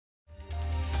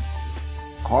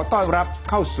ขอต้อนรับ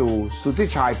เข้าสู่สุทธิ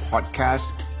ชัยพอดแคส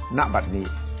ต์ณบัดนี้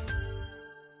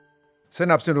ส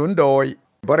นับสนุนโดย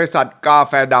บริษัทกา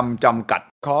แฟดำจำกัด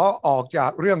ขอออกจา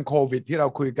กเรื่องโควิดที่เรา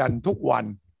คุยกันทุกวัน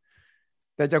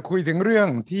แต่จะคุยถึงเรื่อง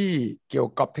ที่เกี่ยว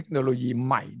กับเทคโนโลยีใ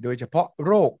หม่โดยเฉพาะโ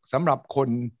รคสำหรับคน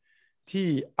ที่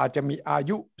อาจจะมีอา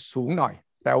ยุสูงหน่อย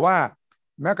แต่ว่า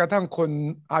แม้กระทั่งคน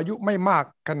อายุไม่มาก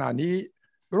ขณะนี้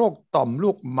โรคต่อมลู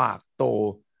กหมากโต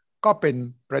ก็เป็น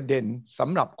ประเด็นส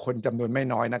ำหรับคนจำนวนไม่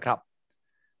น้อยนะครับ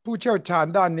ผู้เชี่ยวชาญ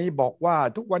ด้านนี้บอกว่า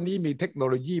ทุกวันนี้มีเทคโน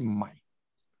โลยีใหม่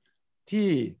ที่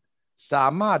สา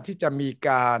มารถที่จะมี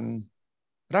การ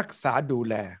รักษาดู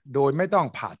แลโดยไม่ต้อง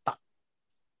ผ่าตัด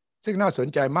ซึ่งน่าสน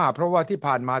ใจมากเพราะว่าที่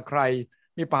ผ่านมาใคร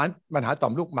มีปัญหาต่อ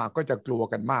มลูกหมากก็จะกลัว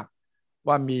กันมาก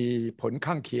ว่ามีผล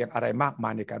ข้างเคียงอะไรมากมา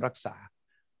ยในการรักษา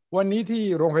วันนี้ที่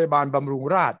โรงพยาบาลบำรุง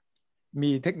ราษฎร์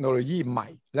มีเทคโนโลยีใหม่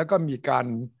แล้วก็มีการ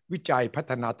วิจัยพั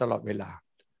ฒนาตลอดเวลา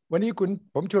วันนี้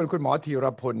ผมชวนคุณหมอธีร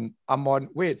พลอมร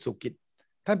เวชสุกิจ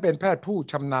ท่านเป็นแพทย์ผู้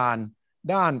ชำนาญ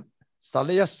ด้านศั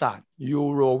ลยศาสตร์ยู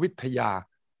โรวิทยา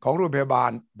ของโรงพยาบา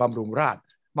ลบำรุงราษฎร์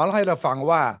มาเล่าให้เราฟัง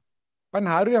ว่าปัญ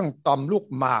หาเรื่องต่อมลูก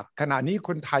หมากขณะนี้ค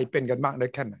นไทยเป็นกันมากน้อ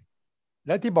ยแค่ไหนแ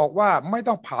ละที่บอกว่าไม่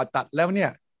ต้องผ่าตัดแล้วเนี่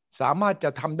ยสามารถจะ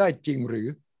ทำได้จริงหรือ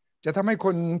จะทำให้ค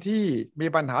นที่มี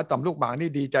ปัญหาต่อมลูกหมากนี่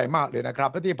ดีใจมากเลยนะครับ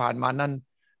เพราะที่ผ่านมานั้น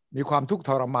มีความทุกข์ท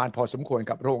รมานพอสมควร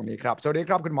กับโรคนี้ครับสวัสดีค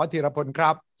รับคุณหมอธีรพลค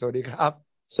รับสวัสดีครับ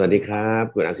สวัสดีครับ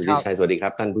คุณอาสุทธิชัยสวัสดีครั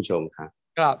บท่านผู้ชมครับ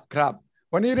ครับ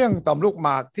วันนี้เรื่องต่อมลูกหม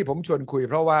ากที่ผมชวนคุย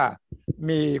เพราะว่า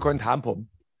มีคนถามผม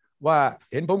ว่า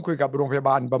เห็นผมคุยกับโรงพยา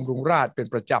บาลบำรุงราษฎร์เป็น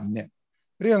ประจำเนี่ย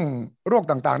เรื่องโรค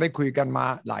ต่างๆได้คุยกันมา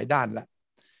หลายด้านแล้ว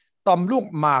ต่อมลูก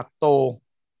หมากโต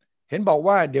เห็นบอก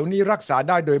ว่าเดี๋ยวนี้รักษา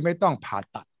ได้โดยไม่ต้องผ่า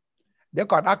ตัดเดี๋ยว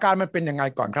ก่อนอาการมันเป็นยังไง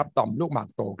ก่อนครับต่อมลูกหมาก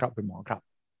โตครับคุณหมอครับ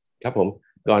ครับผม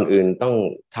ก่อนอื่นต้อง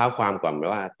เท้าความก่อน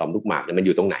ว่าต่อมลูกหมากเนี่ยมันอ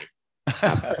ยู่ตรงไหน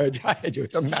ใช่อยู่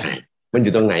ตรงไหนมันอ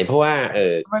ยู่ตรงไหนเพราะว่า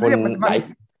คนหลาย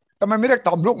ทำไมไม่เรียก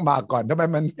ต่อมลูกหมากก่อนทำไม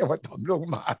มันเรียกว่าต่อมลูก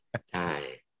หมากใช่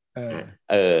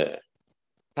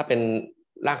ถ้าเป็น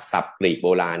รากศัพท์กรีกโบ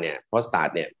ราณเนี่ยโพสตา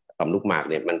ร์เนี่ยต่อมลูกหมาก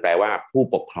เนี่ยมันแปลว่าผู้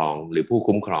ปกครองหรือผู้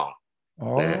คุ้มครอง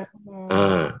นะ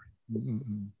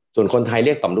ส่วนคนไทยเ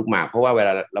รียกต่อมลูกหมากเพราะว่าเวล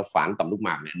าเราฝานต่อมลูกหม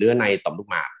ากเนี่ยเนื้อในต่อมลูก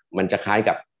หมากมันจะคล้าย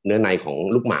กับเนื้อในของ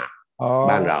ลูกหมาก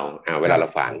บ้านเราเวลาเรา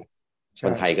ฝานค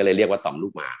นไทยก็เลยเรียกว่าต่อมลู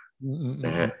กหมากน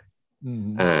ะฮะ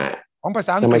ของภาษ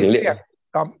าอังกฤษเรียก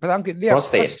ภาษาอังกฤษเรียก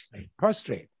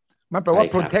prostate มันแปลว่า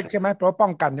protect ใช่ไหมแปลว่าป้อ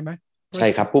งกันใช่ไหมใช่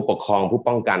ครับผู้ปกครองผู้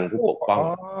ป้องกันผู้ปกป้อง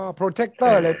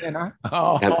protector เลยเนี่ยนะ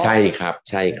ครับใช่ครับ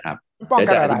ใช่ครับเดี๋ยว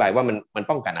จะอธิบายว่ามัน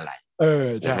ป้องกันอะไร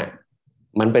ใช่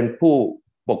มันเป็นผู้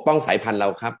ปกป้องสายพันธุ์เรา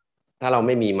ครับถ้าเราไ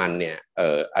ม่มีมันเนี่ย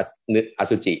อ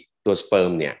สุจิตัวสเปิ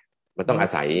ร์มเนี่ยมันต้องอา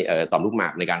ศัยต่อมลูกหมา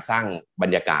กในการสร้างบร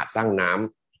รยากาศสร้างน้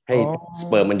ำให้ส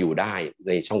เปิร์มมันอยู่ได้ใ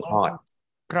นช่องคลอด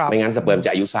ไม่งั้นสเปิร์มจ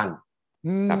ะอายุสั้น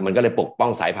ครับมันก็เลยปกป้อ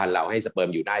งสายพันธุ์เราให้สเปิร์ม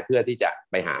อยู่ได้เพื่อที่จะ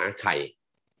ไปหาไข่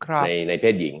ในเพ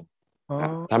ศหญิงครั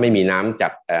บถ้าไม่มีน้ำจา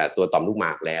กตัวต่อมลูกหม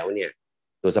ากแล้วเนี่ย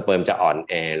ตัวสเปิร์มจะอ่อน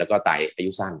แอแล้วก็ตายอา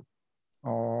ยุสั้น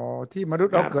ที่มนุษ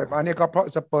ย์เราเกิดมาเนี่ยก็เพราะ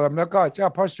สเปิร์มแล้วก็เจ้า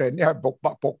พอสเตรนเนี่ย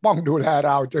ปกป้องดูแลเ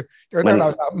ราจนเรา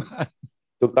สามารถ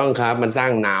ถูกต้องครับมันสร้า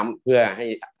งน้ำเพื่อให้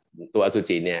ตัวอสุ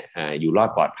จิเนี่ยอยู่รอด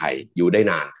ปลอดภัยอยู่ได้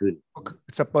นานขึ้น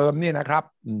สเปิร์มนี่นะครับ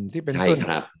ที่เป็น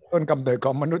ต้นกำเนิดข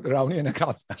องมนุษย์เราเนี่ยนะครั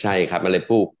บใช่ครับมันเลย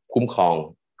ผู้คุ้มครอง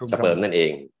สเปิร์มนั่นเอ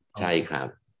งใช่ครับ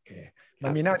มั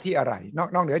นมีหน้าที่อะไรน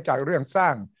อกเหนือจากเรื่องสร้า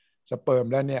งสเปิร์ม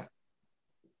แล้วเนี่ย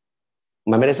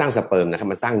มันไม่ได้สร้างสเปิร์มนะครับ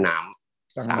มันสร้างน้ำ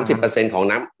30%ของ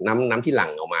น้ำที่หลั่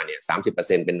งออกมาเนี่ย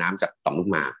30%เป็นน้ำจากต่อมลูก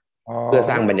หมากเพื่อ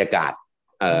สร้างบรรยากาศ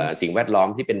สิ่งแวดล้อม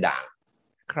ที่เป็นด่าง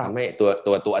ทำให้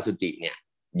ตัวอสุจิเนี่ย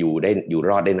อยู่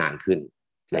รอดได้นานขึ้น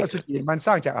อสุจิมันส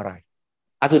ร้างจากอะไร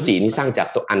อสุจินี่สร้างจาก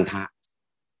ตัวอันทะ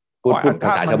พูดภา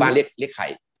ษาชาวบ้านเรียกไข่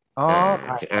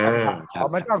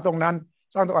มันสร้างตรงนั้น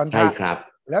สร้างตัวอันทะใช่ครับ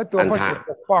แล้วตัวพอสิ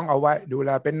ปกป้องเอาไว้ดูแล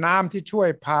เป็นน้ำที่ช่วย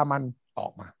พามันออ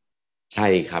กมาใช่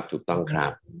ครับถูกต้องครั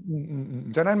บ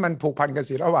ฉะนั้นมันผูกพันกัน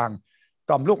สิระหว่าง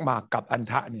ต่อมลูกหมากกับอัน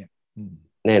ทะเนี่ย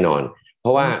แน่นอนเพร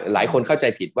าะว่าหลายคนเข้าใจ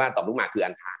ผิดว่าต่อมลูกหมากคือ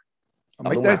อันทะต่อ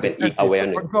มลูกหมากเป็นอีกอวัยวะห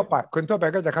นึ่งคนทั่วไป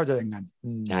ก็จะเข้าใจอย่างนั้น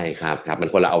ใช่ครับมัน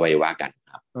คนละอวัยวะกัน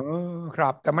ครับครั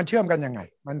บแต่มันเชื่อมกันยังไง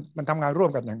มันทำงานร่ว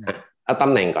มกันยังไงเอาต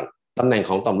ำแหน่งก่อนตำแหน่งข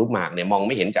องต่อมลูกหมากเนี่ยมองไ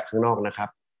ม่เห็นจากข้างนอกนะครับ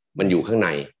มันอยู่ข้างใน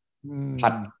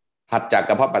ถัดจาก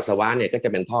กระเพาะปัสสาวะเนี่ยก็จะ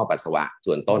เป็นท่อปัสสาวะ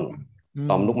ส่วนต้น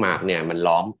ต่อมลูกหมากเนี่ยมัน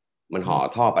ล้อมมันห่อ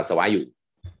ท่อปัสสาวะอยู่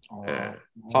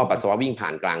ท่อปัสสาวะวิ่งผ่า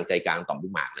นกลางใจกลางต่อมลู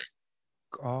กหมากเลย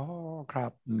ครั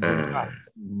บ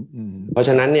เพราะฉ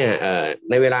ะนั้นเนี่ย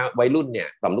ในเวลาวัยรุ่นเนี่ย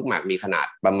ต่อมลูกหมากมีขนาด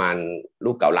ประมาณ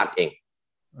ลูกเกาลัดเอง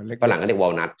ฝรั่งก็เรียกวอ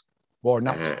ลนัท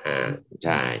ใ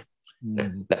ช่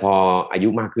แต่พออายุ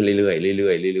มากขึ้นเรื่อย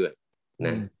ๆน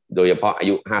ะโดยเฉพาะอา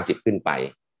ยุ50ขึ้นไป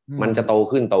มันจะโต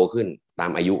ขึ้นตา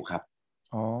มอายุครับ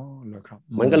อ๋อเหรอครับ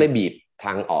มันก็เลยบีบท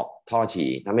างออกท่อฉี่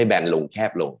ทำให้แบนลงแค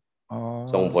บลง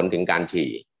ส่งผลถึงการฉี่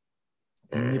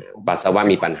ปัสสาวะ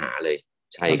มีปัญหาเลย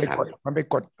ใช่ครับมันไป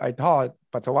กดไอ้ท่อ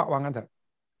ปัสสาวะว่างั้นเถอะ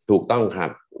ถูกต้องครับ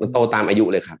มันโตตามอายุ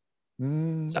เลยครับ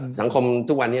สังคม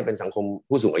ทุกวันนี้เป็นสังคม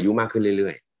ผู้สูงอายุมากขึ้นเรื่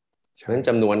อยๆเพราะฉะนั้นจ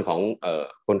ำนวนของ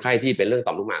คนไข้ที่เป็นเรื่อง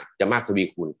ต่อมลูกหมากจะมากทวี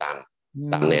คูณตาม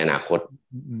ในอนาคต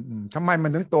ทำไมมั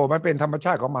นถึงโตมันเป็นธรรมช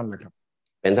าติของมันเลยครับ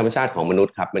เป็นธรรมชาติของมนุษ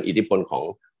ย์ครับมันอิทธิพลของ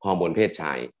ฮอร์โมนเพศช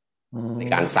ายใน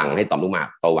การสั่งให้ต่อมลูกหมาก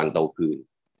โตวันโตคืน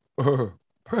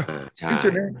ใช่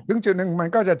ถึงจุดหนึ่งมัน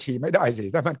ก็จะฉี่ไม่ได้สิ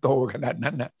ถ้ามันโตขนาด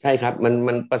นั้นนะใช่ครับ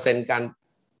มันเปอร์เซ็นต์การ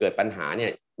เกิดปัญหาเนี่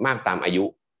ยมากตามอายุ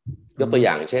ยกตัวอ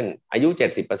ย่างเช่นอายุ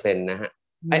 70% นะฮะ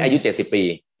อายุ70 ปี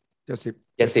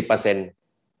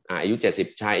70%อายุ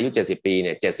70ชายอายุ70 ปีเ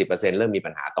นี่ย70%เริ่มมี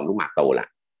ปัญหาต่อมลูกหมากโตละ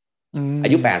อา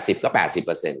ยุ80ก็80%เ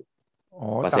ปอร์เซ็นต์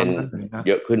เ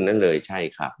ยอะขึ้นนั่นเลยใช่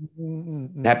ครับ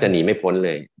แทบจะหนีไม่พ้นเล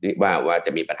ยว่าจ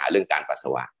ะมีปัญหาเรื่องการปัสสา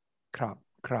วะครั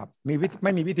บไ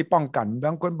ม่มีวิธีป้องกันบ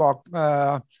างคนบอก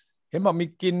เห็นบอกมี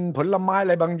กินผลไม้อะ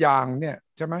ไรบางอย่างเนี่ย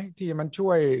ใช่ไหมที่มันช่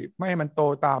วยไม่ให้มันโต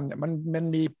ตามเนี่ยมัน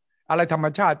มีอะไรธรรม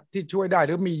ชาติที่ช่วยได้ห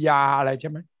รือมียาอะไรใช่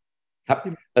ไหมครับ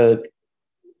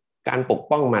การปก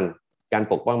ป้อง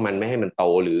มันไม่ให้มันโต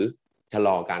หรือชะล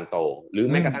อการโตหรือ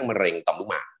แม้กระทั่งมะเร็งต่อมลูก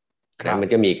หมากมัน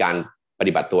จะมีการป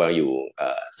ฏิบัติตัวอยู่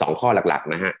2 ข้อหลัก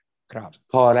ๆนะฮะ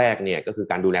ข้อแรกเนี่ยก็คือ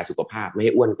การดูแลสุขภาพไม่ใ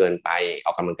ห้อ้วนเกินไปอ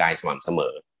อกกำลังกายสม่ำเสม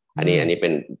ออันนี้เป็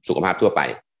นสุขภาพทั่วไป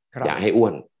อย่าให้อ้ว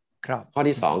นข้อ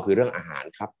ที่2คือเรื่องอาหาร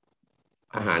ครับ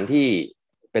อาหารที่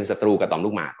เป็นศัตรูกับต่อมลู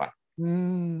กหมากก่อน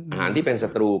อาหารที่เป็นศั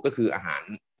ตรูก็คืออาหาร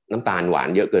น้ำตาลหวาน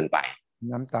เยอะเกินไป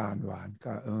น้ำตาลหวาน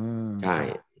ก็ใช่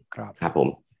ครับผม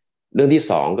เรื่องที่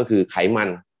2ก็คือไขมัน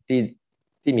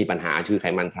ที่มีปัญหาคือไข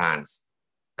มันทรานส์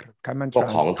พวก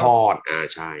ของทอด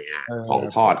ใช่ของ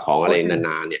ทอดของอะไรน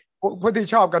านๆเนี่ยพวกที่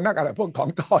ชอบกันนักอะไรพวกของ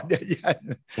ทอดเยอะ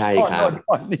ๆใช่ครับ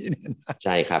ใ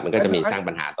ช่ครับมันก็จะมีสร้าง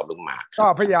ปัญหาต่อมลูกหมากก็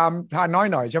พยายามทานน้อย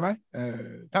หน่อยใช่ไหม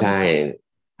ใช่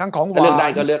ทั้งของหวานเลือกได้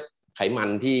ก็เลือกไขมัน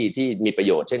ที่มีประโ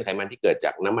ยชน์เช่นไขมันที่เกิดจ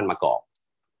ากน้ำมันมะกอก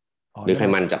หรือไข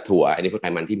มันจากถั่วอันนี้คือไข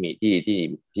มันที่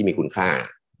มีคุณค่า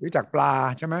หรือจากปลา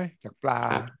ใช่ไหมจากปลา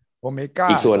โอเมก้า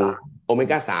อีกส่วนโอเม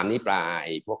ก้า3นี่ปลา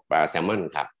พวกปลาแซลมอน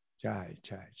ครับใ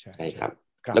ช่ครับ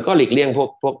แล้วก็หลีกเลี่ยง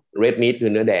พวกเรดมีทคื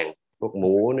อเนื้อแดงพวก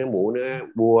เนื้อ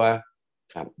วัว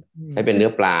ครับให้เป็นเนื้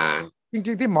อปลาจ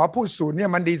ริงๆที่หมอพูดศูนย์เนี่ย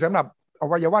มันดีสำหรับอ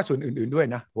วัยวะส่วนอื่นๆด้วย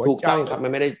นะถูกต้องครับมั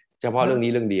นไม่ได้เฉพาะเรื่อง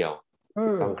นี้เรื่องเดียว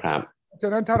ต้องครับฉ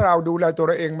ะนั้นถ้าเราดูแลตัวเ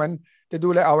ราเองมันจะดู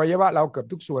แลอวัยวะเราเกือบ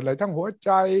ทุกส่วนเลยทั้งหัวใ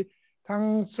จทั้ง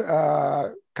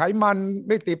ไขมันไ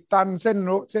ม่ตีบตันเส้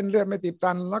นเลือดไม่ตีบ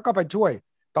ตันแล้วก็ไปช่วย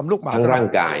ต่อมลูกหมากทั้งร่าง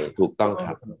กายถูกต้องค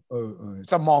รับ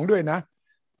สมองด้วยนะ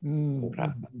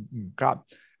ครับ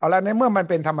เอาละในเมื่อมัน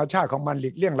เป็นธรรมชาติของมันหลี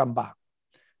กเลี่ยงลำบาก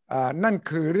นั่น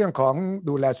คือเรื่องของ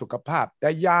ดูแลสุขภาพแต่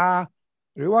ยา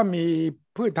หรือว่ามี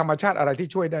พืชธรรมชาติอะไรที่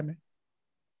ช่วยได้ไหม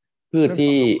พืช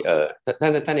ที่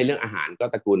ถ้าในเรื่องอาหารก็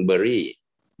ตระกูลเบอร์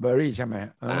รี่ใช่ไหม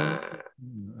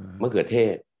มะเขือเท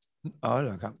ศเห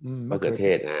รอครับมะเขือเท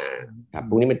ศครับ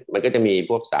พวกนี้มันก็จะมี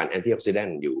พวกสารแอนตี้ออกซิแดน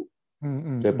ต์อยู่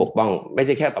ช่วยปกป้องไม่ใ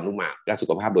ช่แค่ต่อมลูกหมากและสุ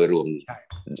ขภาพโดยรวม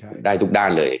ได้ทุกด้า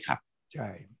นเลยครับใช่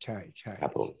ครั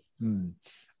บผม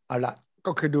เอาละ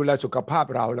ก็คือดูแลสุขภาพ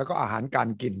เราแล้วก็อาหารการ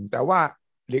กินแต่ว่า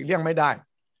หลีกเลี่ยงไม่ได้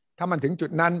ถ้ามันถึงจุ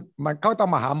ดนั้นมันก็ต้อง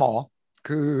มาหาหมอ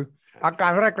คืออากา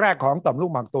รแรกๆของต่อมลู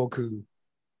กหมากโตคือ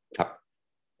ครับ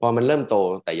พอมันเริ่มโต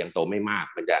แต่ยังโตไม่มาก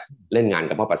มันจะเล่นงาน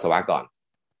กับเพาะปัสสาวะก่อน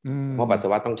เพราะปัสสา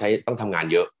วะต้องทำงาน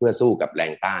เยอะเพื่อสู้กับแร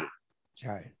งต้านใ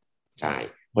ช่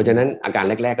เพราะฉะนั้นอาการ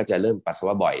แรกๆก็จะเริ่มปัสสาว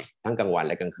ะบ่อยทั้งกลางวัน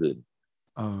และกลางคืน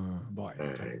บ่อย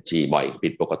ฉี่บ่อยผิ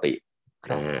ดปกติ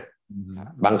นะฮะ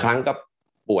บางครั้งก็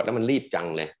ปวดแล้วมันรีบจัง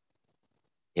เลย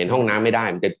เห็นห้องน้ำไม่ได้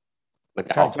มันจะ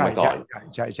ออกมาก่อน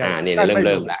ใช่เนี่ยเ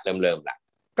ริ่มละ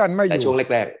กันไม่อยู่แต่ช่วง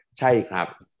แรกๆใช่ครับ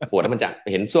ปวดแล้วมันจะ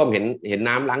เห็นส้วมเห็น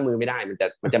น้ำล้างมือไม่ได้มั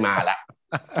นจะมาละ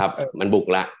ครับมันบุก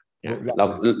ละ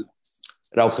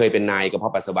เราเคยเป็นนายกระเพา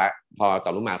ะปัสสาวะพอต่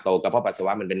อมลูกหมากโตกระเพาะปัสสาว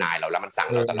ะมันเป็นนายเราแล้วมันสั่ง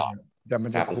เราตลอดครั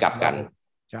บมันกลับกัน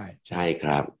ใช่ค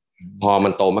รับพอมั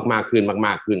นโตมากๆขึ้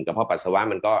นกระเพาะปัสสาวะ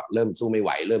มันก็เริ่มสู้ไม่ไห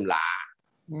วเริ่มลา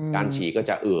การฉี่ก็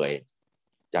จะเอื่อย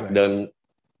จากเดิม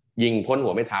ยิงพ้นหั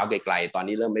วไม่เท้าไกลๆตอน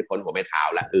นี้เริ่มไม่พ้นหัวไม่เท้า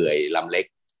ละเอื่อยลำเล็ก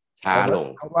ช้าลง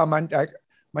เพราะว่ามั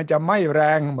นจะไม่แร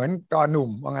งเหมือนตอนหนุ่ม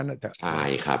ว่างั้นเถอะใช่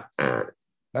ครับ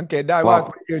สังเกตได้ว่า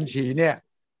ยืนฉี่เนี่ย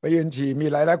ไปยืนฉี่มี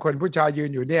หลายคนผู้ชายยืน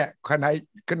อยู่เนี่ยคนไ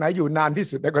หนอยู่นานที่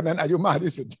สุดแต่คนนั้นอายุมาก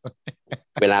ที่สุด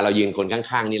เวลาเรายืนคนข้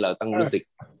างๆนี่เราต้องรู้สึก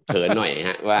เขินหน่อย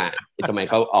ฮะว่าทำไม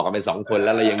เขาออกกันเป็น2 คนแ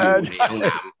ล้วเรายังอยู่ในห้อง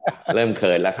น้ำเริ่มเ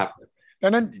ขินแล้วครับดั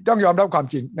งนั้นต้องยอมรับความ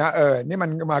จริงนะนี่มั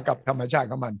นมากับธรรมชาติ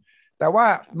ของมันแต่ว่า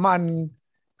มัน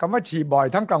คำว่าฉี่บ่อย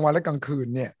ทั้งกลางวันและกลางคืน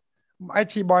เนี่ย ไอ้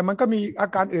ฉี่บ่อยมันก็มีอา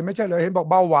การอื่นไม่ใช่เลยเห็นบอก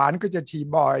เบาหวานก็จะฉี่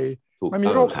บ่อยมันมี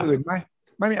โรคอื่นไหม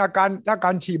ไม่มีอาการถ้าก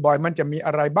ารฉี่บ่อยมันจะมีอ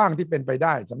ะไรบ้างที่เป็นไปไ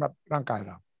ด้สำหรับร่างกายเ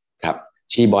ราครับ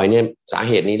ฉี่บ่อยเนี่ยสา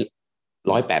เหตุนี้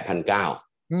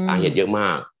108,900สาเหตุเยอะม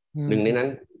ากหนึ่งในนั้น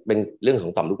เป็นเรื่องขอ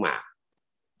งต่อมลูกหมาก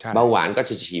เบาหวานก็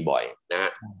จะฉี่บ่อยนะ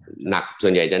หนักส่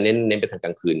วนใหญ่จะเน้นไปทางกล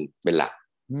างคืนเป็นหลัก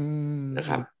นะค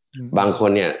รับบางคน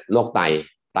เนี่ยโรคไ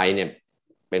ตเนี่ย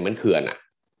เป็นเหมือนเขื่อนอ่ะ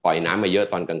ปล่อยน้ำมาเยอะ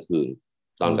ตอนกลางคืน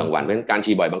ตอนกลางวันเพราะฉะนั้นการ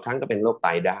ฉี่บ่อยบางครั้งก็เป็นโรคไต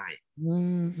ได้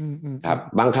ครับ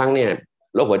บางครั้งเนี่ย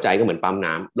โรคหัวใจก็เหมือนปั๊ม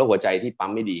น้ำโรคหัวใจที่ปั๊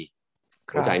มไม่ดี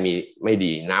หัวใจมีไม่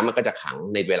ดีน้ำมันก็จะขัง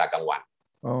ในเวลากลางวัน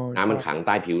น้ำมันขังใ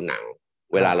ต้ผิวหนัง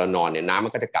เวลาเรานอนเนี่ยน้ำมั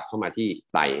นก็จะกลับเข้ามาที่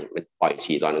ไตมันปล่อย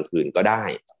ฉี่ตอนกลางคืนก็ได้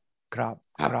ครับ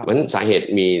เพราะฉะนั้นสาเหตุ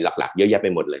มีหลักๆเยอะแยะไป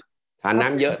หมดเลยทานน้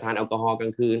ำเยอะทานแอลกอฮอล์กลา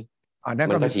งคืน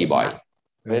มันก็ฉี่บ่อย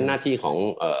เพราะฉะนั้นหน้าที่ของ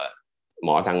หม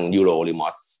อทางยูโรหรือหมอ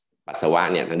ปัสสาวะ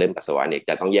เนี่ยทางเดินปัสสาวะเนี่ยจ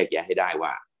ะต้องแยกแยะให้ได้ว่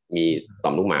ามีต่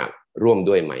อมลูกหมากร่วม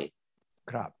ด้วยไหม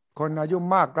ครับคนอายุ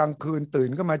มากกลางคืนตื่น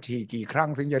ก็มาฉี่กี่ครั้ง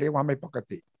ถึงจะเรียกว่าไม่ปก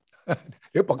ติ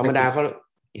หรือปกติธรรมดาเขา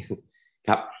ค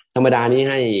รับธรรมดานี้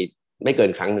ให้ไม่เกิ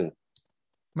นครั้งหนึ่ง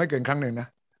ไม่เกินครั้งหนึ่งนะ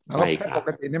ใช่ครับปก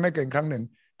ตินี่ไม่เกินครั้งหนึ่ง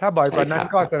ถ้าบ่อยกว่านั้น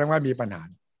ก็แสดงว่ามีปัญหา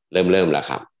เริ่มแล้ว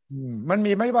ครับมัน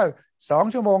มีไหมว่า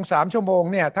2 ชั่วโมง3 ชั่วโมง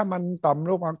เนี่ยถ้ามันต่อม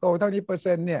ลูกหมากโตเท่านี้เปอร์เ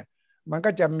ซ็นต์เนี่ยมัน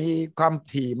ก็จะมีความ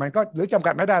ถี่มันก็หรือจำ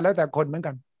กัดไม่ได้แล้วแต่คนเหมือน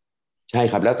กันใช่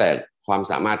ครับแล้วแต่ความ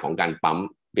สามารถของการปั๊ม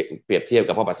เปรียบเทียบ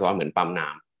กับพวกปัสสาวะเหมือนปั๊มน้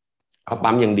ำถ้า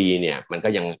ปั๊มยังดีเนี่ยมันก็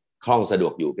ยังคล่องสะดว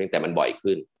กอยู่เพียงแต่มันบ่อย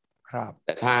ขึ้นครับแ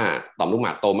ต่ถ้าต่อมลูกหม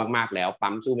ากโตมากๆแล้ว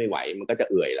ปั๊มสู้ไม่ไหวมันก็จะ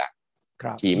เอื่อยละ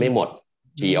ฉี่ไม่หมด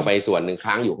ฉี่เอาไปส่วนหนึ่ง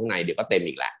ค้างอยู่ข้างในเดี๋ยวก็เต็ม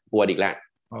อีกแล้วปวดอีกแล้ว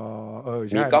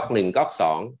มีก๊อก1ก๊อก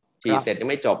2ฉี่เสร็จยัง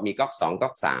ไม่จบมีก๊อก2ก๊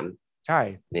อก3ใช่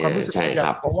ความรู้สึก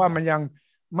เพราะว่ามันยัง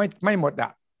ไม่หมดอ่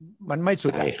ะมันไม่สุ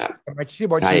ดใช่ครับทำไมที่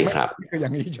บอกฉี่ไม่ก็อย่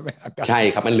างนี้ใช่ไหมใช่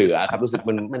ครับมันเหลือครับรู้สึก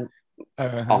มัน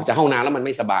ออกจากห้องน้ำแล้วมันไ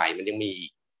ม่สบายมันยังมีอี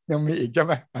กใช่ไ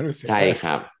หมรู้สึกใช่ค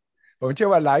รับผมเชื่อ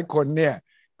ว่าหลายคนเนี่ย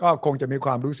ก็คงจะมีค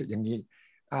วามรู้สึกอย่างนี้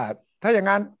ถ้าอย่าง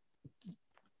นั้น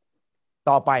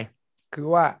ต่อไปคือ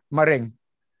ว่ามะเร็ง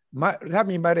ถ้า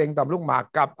มีมะเร็งต่อมลูกหมาก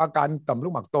กับอาการต่อมลู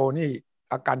กหมากโตนี่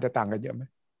อาการจะต่างกันเยอะไหม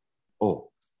โอ้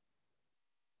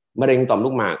มะเร็งต่อมลู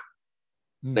กหมาก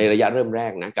ในระยะเริ่มแร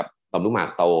กนะกับต่อมลูกหมาก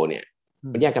โตเนี่ย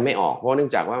มันแยกกันไม่ออกเพราะเนื่อ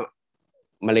งจากว่า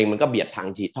มะเร็งมันก็เบียดทาง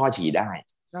ท่อฉี่ได้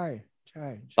ใช่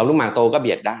ต่อมลูกหมากโตก็เ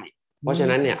บียดได้เพราะฉะ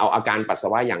นั้นเนี่ยเอาอาการปัสสา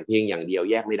วะอย่างเพียงอย่างเดียว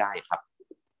แยกไม่ได้ครับ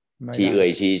ฉี่เอื่อย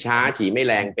ฉี่ช้าฉี่ไม่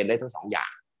แรงเป็นได้ทั้ง2อย่า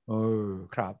ง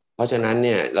ครับเพราะฉะนั้นเ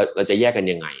นี่ยเราจะแยกกัน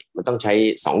ยังไงมันต้องใช้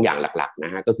2อย่างหลักๆน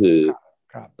ะฮะก็คือ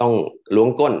ต้องล้วง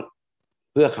ก้น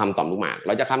เพื่อคำต่อมลูกหมากเ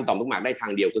ราจะคำต่อมลูกหมากได้ทา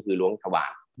งเดียวก็คือล้วงทวา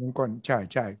รล้วงก้นใช่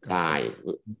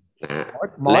นะ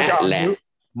หมอจะเอ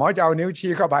านิ้ว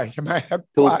ชี้เข้าไปใช่ไหมครับ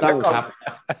ถูกต้องครับ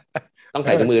ต้องใ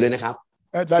ส่ถุงมือด้วยนะครับ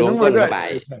ล้วงก้นเข้าไป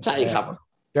ใช่ครับ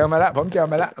เจอมาแล้วผมเจอ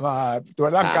มาแล้วตัว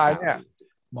ร่างกายเนี่ย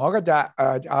หมอก็จะ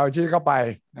เอาชี้เข้าไป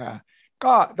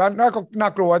ก็ตอนนั้นก็น่า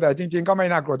กลัวแต่จริงๆก็ไม่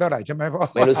น่ากลัวเท่าไหร่ใช่ไหมเพราะ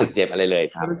ไม่รู้สึกเจ็บอะไรเลย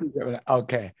ครับไม่รู้สึกเจ็บอะไรโอ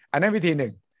เคอันนั้นวิธีหนึ่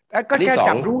งก็แค่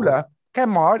จับรู้เหรอแค่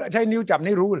หมอใช้นิ้วจับ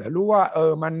นี่รู้เหรอรู้ว่า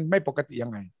มันไม่ปกติยั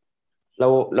งไงเรา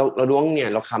ล้วงเนี่ย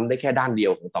เราคำได้แค่ด้านเดีย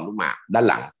วของต่อมลูกหมากด้าน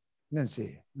หลังนั่นสิ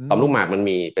ต่อมลูกหมากมัน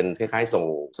มีเป็นคล้ายๆ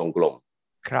ทรงกลม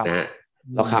นะฮะ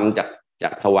เราคำจา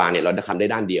กทวารเนี่ยเราได้คำได้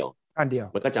ด้านเดียว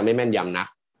มันก็จะไม่แม่นยำนัก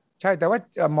ใช่แต่ว่า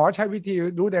หมอใช้วิธี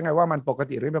รู้ได้ไงว่ามันปก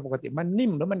ติหรือไม่ปกติมันนิ่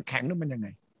มหรือมันแข็งหรือมันยังไง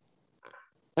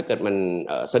ถ้าเกิดมัน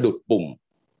สะดุดปุ่ม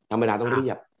ธรรมดาต้องเรี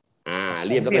ยบ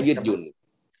แล้วก็ยืดหยุ่น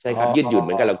ใช่ครับยืดหยุ่นเห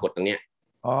มือนกับเรากดตรงเนี้ย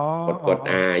กด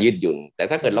ยืดหยุ่นแต่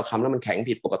ถ้าเกิดเราคำแล้วมันแข็ง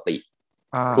ผิดปกติ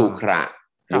ครุขระ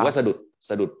หรือว่าสะ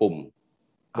ดุดปุ่ม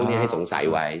พวกนี้ให้สงสัย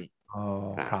ไว้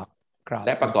แล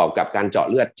ะประกอบกับการเจาะ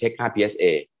เลือดเช็คค่า PSA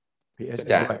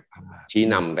จะชี้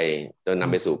นำไปจนน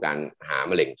ำไปสู่การหา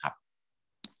มะเร็งครับ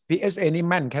PSA นี่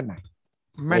แม่นแค่ไหน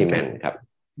ไม่แม่นครับ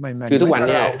ไม่แม่นคือทุกวัน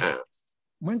นี้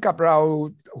เหมือนกับเรา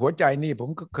หัวใจนี่ผม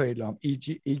ก็เคยลอง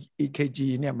EKG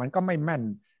เนี่ยมันก็ไม่แม่น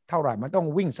เท่าไหร่มันต้อง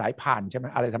วิ่งสายผ่านใช่ไหม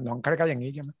อะไรทำนองคล้ายๆอย่าง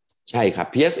นี้ใช่ไหมใช่ครับ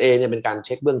PSA เนี่ยเป็นการเ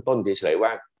ช็คเบื้องต้นเฉยๆว่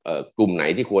ากลุ่มไหน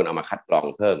ที่ควรเอามาคัดกรอง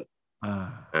เพิ่ม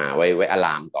ไว้อะล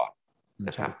ามก่อนน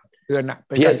ะครับเตือนนะเ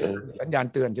ป็นสัญญาณ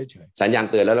เตือนเฉยๆสัญญาณ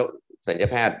เตือนแล้วสัญญา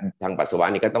แพทย์ทางปัสสาวะ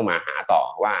นี่ก็ต้องมาหาต่อ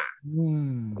ว่า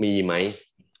มีไหม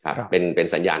ครับเป็น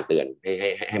สัญญาณเตือน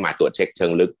ให้มาตรวจเช็คเชิ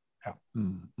งลึกครับ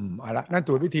เอาละนั่นต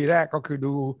รวจวิธีแรกก็คือ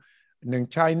ดู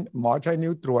1หมอใช้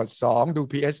นิ้วตรวจ2ดู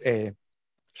PSA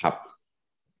ครับ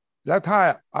แล้วถ้า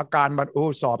อาการมัน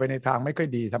สอบไปในทางไม่ค่อย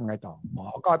ดีทำไงต่อหมอ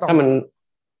ก็ต้องถ้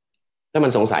ามั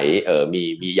นสงสัย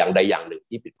มีอย่างใดอย่างหนึ่ง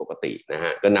ที่ผิดปกตินะฮ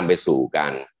ะก็นำไปสู่กา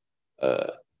ร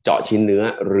เจาะชิ้นเนื้อ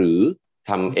หรือ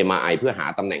ทำ MRI เพื่อหา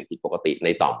ตำแหน่งผิดปกติใน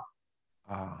ต่อม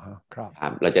ครั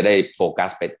บเราจะได้โฟกั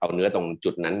สไปเอาเนื้อตรง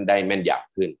จุดนั้นได้แม่นย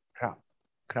ำขึ้นครับ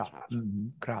ครับ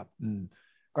ครับ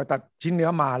ก็ตัดชิ้นเนื้อ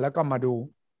มาแล้วก็มาดู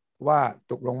ว่า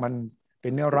ตกลงมันเป็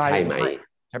นเนื้อร้ายใช่ไหม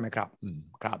ใช่ไหมครับ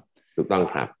ครับถูกต้อง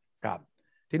ครับครับ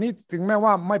ทีนี้ถึงแม้ว่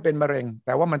าไม่เป็นมะเร็งแ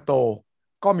ต่ว่ามันโต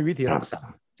ก็มีวิธีรักษา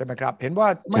ใช่ไหมครับเห็นว่า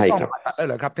ไม่ต้องผ่าตัดเลยเ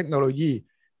หรอครับเทคโนโลยี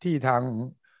ที่ทาง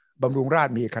บำรุงราษ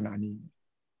ฎร์มีขณะนี้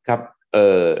ครับ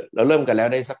เราเริ่มกันแล้ว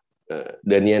ได้สัก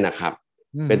เดือนนี้นะครับ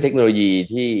เป็นเทคโนโลยี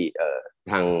ที่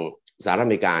ทางสหรัฐอ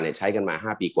เมริกาเนี่ยใช้กันมา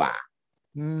5 ปีกว่า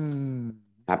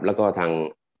ครับแล้วก็ทาง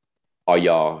อย.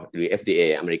หรือ FDA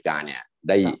อเมริกาเนี่ย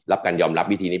ได้รับการยอมรับ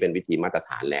วิธีนี้เป็นวิธีมาตรฐ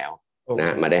านแล้วน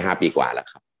ะมาได้5 ปีกว่าแล้ว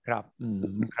ครับครับ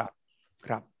ค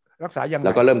รับรักษายังไงแ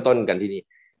ล้วก็เริ่มต้นกันที่นี่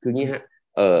คืองี้ฮะ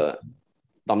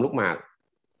ต่อมลูกหมาก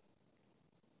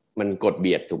มันกดเ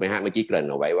บียดถูกไหมฮะเมื่อกี้เกริ่น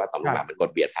เอาไว้ว่าต่อมลูกหมากมันก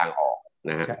ดเบียดทางออก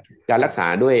นะฮะการรักษา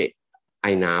ด้วยไอ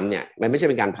น้ำเนี่ยมันไม่ใช่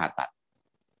เป็นการผ่าตัด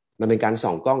มันเป็นการส่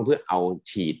องกล้องเพื่อเอา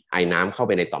ฉีดไอน้ำเข้าไ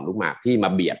ปในต่อมลูกหมากที่มา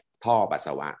เบียดท่อปัสส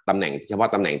าวะตำแหน่งเฉพาะ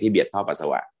ตำแหน่งที่เบียดท่อปัสสา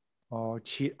วะ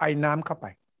ฉีดไอน้ำเข้าไป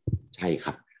ใช่ค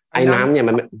รับไอน้ำเนี่ย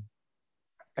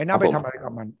ไอน้ำไปทำอะไรกั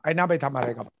บมันไอน้ำไปทำอะไร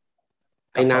กับ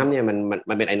ไอน้ำเนี่ย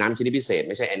มันเป็นไอน้ำชนิดพิเศษ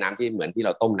ไม่ใช่ไอน้ำที่เหมือนที่เร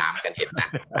าต้มน้ำกันเห็นนะ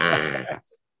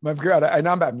มันคืออะไรไอ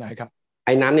น้ำแบบไหนครับไอ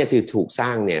น้ำเนี่ยถูกสร้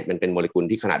างเนี่ยมันเป็นโมเลกุล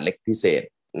ที่ขนาดเล็กพิเศษ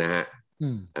นะฮะ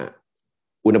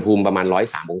อุณหภูมิประมาณ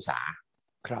103 องศา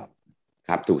ค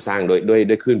รับถูกสร้าง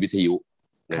ด้วยคลื่นวิทยุ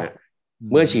นะฮะ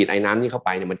เมื่อฉีดไอ้น้ำนี้เข้าไป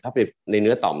เนี่ยมันเข้าไปในเ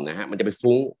นื้อต่อมนะฮะมันจะไป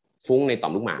ฟุ้งในต่อ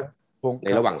มลูกหมากใน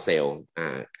ระหว่างเซลล์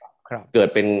เกิด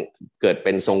เ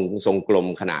ป็นทรงกลม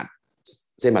ขนาด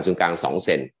เส้นผ่าศูนย์กลาง2 เซ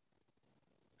น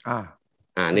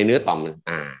ในเนื้อต่อม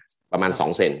ประมาณ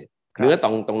2 เซนเนื้อ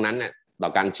ตรงนั้นเนี่ยต่อ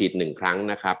การฉีด1 ครั้ง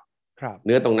นะครับเ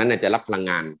นื้อตรงนั้นเนี่ยจะรับพลัง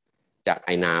งานจากไ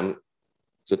อ้น้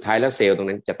ำสุดท้ายแล้วเซลล์ตรง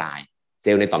นั้นจะตายเซล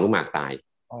ล์ในต่อมลูกหมากตาย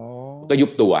ก็ยุ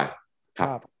บตัวครับ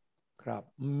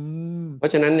เพรา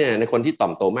ะฉะนั้นเนี่ยในคนที่ต่อ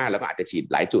มโตมากแล้วก็อาจจะฉีด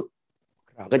หลายจุด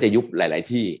ก็จะยุบหลาย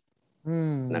ๆที่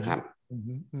นะครับ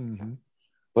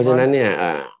เพราะฉะนั้นเนี่ย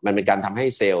มันเป็นการทำให้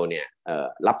เซลล์เนี่ย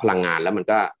รับพลังงานแล้วมัน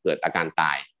ก็เกิดอาการต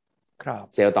าย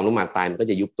เซลล์ต่อมลูกหมากตายมันก็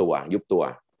จะยุบตัว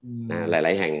นะหล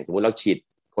ายๆแห่งสมมุติเราฉีด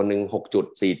คนหนึ่ง6 จุด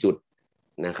4 จุด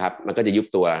นะครับมันก็จะยุบ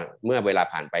ตัวเมื่อเวลา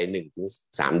ผ่านไป1 ถึง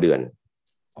 3 เดือน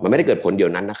มันไม่ได้เกิดผลเดีย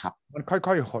วนั้นนะครับมันค่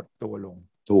อยๆหดตัวลง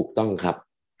ถูกต้องครับ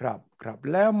ครับ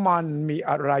แล้วมันมี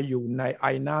อะไรอยู่ในไ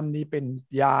อ้น้ำนี้เป็น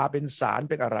ยาเป็นสาร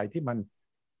เป็นอะไรที่มัน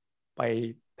ไป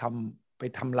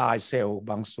ทำลายเซลล์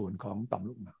บางส่วนของต่อม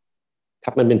ลูกหมากค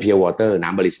รับมันเป็น pure water น้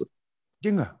ำบริสุทธิ์จ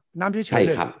ริงเหรอน้ำที่ใช่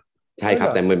ครับใช่ครับ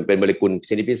แต่มันเป็นโมเลกุล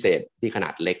ชนิดพิเศษที่ขนา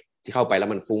ดเล็กที่เข้าไปแล้ว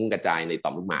มันฟุ้งกระจายในต่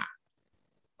อมลูกหมาก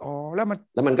แล้ว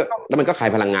มันก็คาย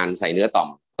พลังงานใส่เนื้อต่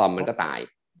อมมันก็ตาย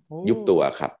ยุบตัว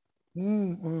ครับ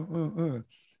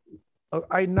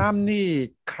ไอ้น้ำนี่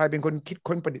ใครเป็นคนคิด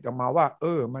ค้นประดิษฐ์ออกมาว่า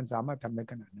มันสามารถทำได้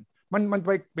ขนาดนั้นมันไป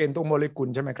เปลี่ยนตัวโมเลกุล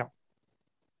ใช่ไหมครับ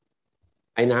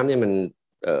ไอ้น้ำเนี่ยมัน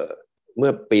เมื่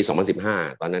อปี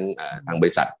2015ตอนนั้นทางบ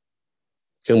ริษัท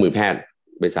เครื่องมือแพทย์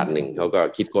บริษัทหนึ่งเขาก็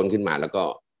คิดค้นขึ้นมาแล้วก็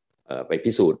ไป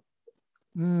พิสูจน์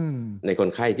ในคน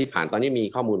ไข้ที่ผ่านตอนนี้มี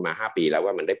ข้อมูลมา5 ปีแล้วว่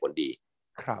ามันได้ผลดี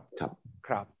ครับ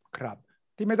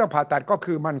ที่ไม่ต้องผ่าตัดก็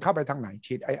คือมันเข้าไปทางไหน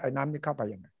ฉีดไอ้น้ำนี่เข้าไป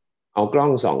ยังไงเอากล้อ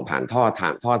งส่องผ่านท่อ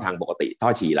ทางปกติท่อ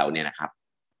ฉี่เราเนี่ยนะครับ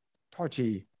ท่อ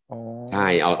ฉี่ใช่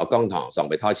เอากล้องส่อง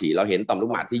ไปท่อฉี่เราเห็นต่อมลู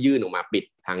กหมากที่ยื่นออกมาปิด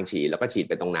ทางฉี่แล้วก็ฉีด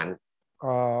ไปตรงนั้น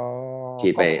ฉี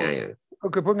ดไปก็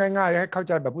คือพูดง่ายๆให้เข้าใ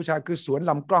จแบบผู้ชายคือสวน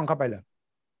ลำกล้องเข้าไปเลย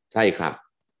ใช่ครับ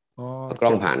เอากล้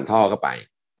องผ่านท่อเข้าไป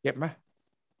เจ็บไหม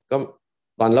ก็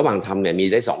ตอนระหว่างทำเนี่ยมี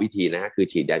ได้2 วิธีนะฮะคือ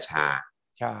ฉีดยาชา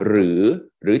ห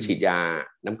รือฉีดยา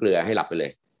น้ำเกลือให้หลับไปเล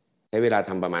ยใช้เวลา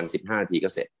ทำประมาณ15 นาทีก็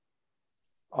เสร็จ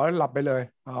หลับไปเลย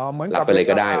เหมือนกับไปเลย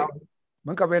ก็ได้เห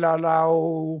มือนกับเวลาเรา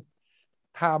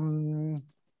ท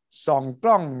ำส่องก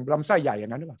ล้องลำไส้ใหญ่อย่า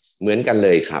งนั้นหรือเปล่าเหมือนกันเล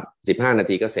ยครับ15 นา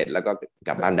ทีก็เสร็จแล้วก็ก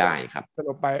ลับบ้านได้ครับส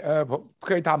รุปไปผมเ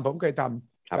คยท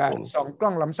ำแต่ส่องกล้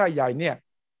องลำไส้ใหญ่เนี่ย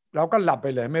เราก็หลับไป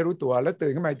เลยไม่รู้ตัวแล้วตื่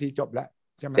นขึ้นมาทีจบแล้ว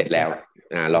ใช่ไหมเสร็จแล้ว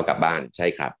รอกลับบ้านใช่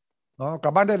ครับก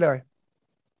ลับบ้านได้เลย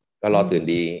ก็รอตื่น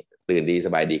ดีส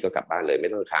บายดีก็กลับบ้านเลยไม่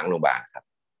ต้องค้างโรงพยาบาลครับ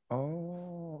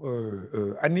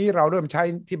อันนี้เราเริ่มใช้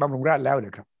ที่บำรุงราษฎร์แล้วเหร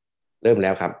อครับเริ่มแล้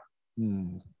วครับ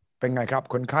เป็นไงครับ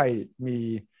คนไข้มี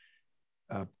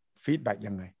ฟีดแบ็ก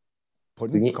ยังไงผล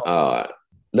นี้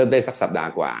เริ่มได้สักสัปดาห์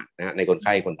กว่านะฮะในคนไ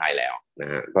ข้คนไทยแล้วนะ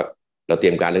ฮะก็เราเตรี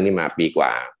ยมการเรื่องนี้มาปีกว่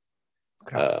า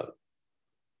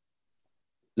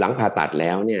หลังผ่าตัดแ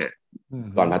ล้วเนี่ย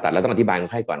ก่อนผ่าตัดเราต้องอธิบายค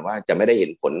นไข้ก่อนว่าจะไม่ได้เห็น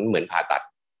ผลเหมือนผ่าตัด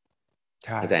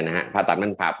เข้าใจนะฮะผ่าตัดมั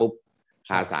นผ่าปุ๊บค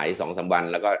าสาย2-3 วัน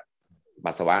แล้วก็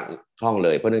ปัสสาวะคล่องเล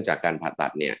ยเพราะเนื่องจากการผ่าตั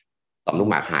ดเนี่ยต่อมลูก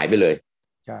หมากหายไปเลย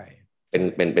ใช่เ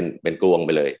ป็นกลวงไ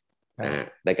ปเลย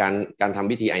แต่การท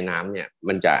ำวิธีไอ้น้ำเนี่ย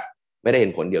มันจะไม่ได้เห็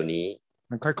นผลเดี๋ยวนี้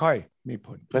มันค่อยๆมีผ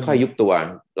ลค่อยๆยุบตัว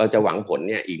เราจะหวังผล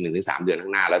เนี่ยอีก1 ถึง 3 เดือนข้า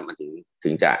งหน้าแล้วมันถึ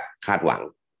งจะคาดหวัง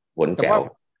ผลแจ๋ว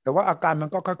แต่ว่าอาการมัน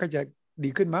ก็ค่อยๆจะดี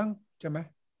ขึ้นมั้งใช่ไหม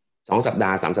2 สัปดา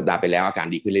ห์ 3 สัปดาห์ไปแล้วอาการ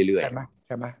ดีขึ้นเรื่อยๆใ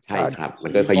ช่ไหมใช่ครับมั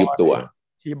นค่อยๆยุบตัว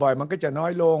ทีบ่อยมันก็จะน้อ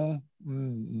ยลง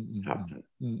ครับ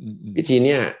วิธีเ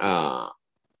นี้ย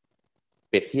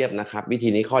เปรียบเทียบนะครับวิธี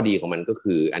นี้ข้อดีของมันก็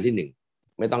คืออันที่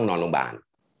 1ไม่ต้องนอนโรงพยาบาล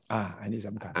อันนี้ส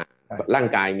ำคัญร่าง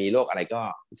กายมีโรคอะไรก็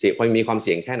เสี่ยงมีความเ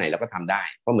สี่ยงแค่ไหนเราก็ทำได้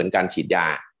เพราะเหมือนการฉีดยา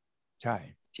ใช่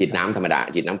ฉีดน้ำธรรมดา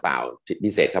ฉีดน้ำเปล่าพิ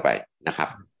เศษเข้าไปนะครับ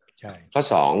ใช่ข้อ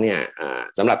2เนี่ย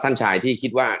สำหรับท่านชายที่คิ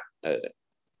ดว่า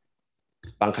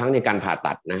บางครั้งในการผ่า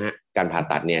ตัดนะฮะการผ่า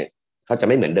ตัดเนี่ยเขาจะ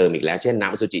ไม่เหมือนเดิมอีกแล้วเช่นน้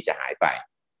ำอสุจิจะหายไป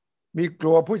มีก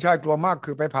ลัวผู้ชายกลัวมาก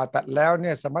คือไปผ่าตัดแล้วเ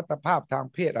นี่ยสมรรถภาพทาง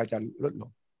เพศอาจจะลดลง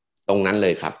ตรงนั้นเล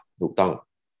ยครับถูกต้อง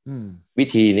วิ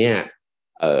ธีเนี่ย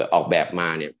ออกแบบมา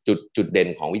เนี่ยจุดเด่น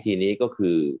ของวิธีนี้ก็คื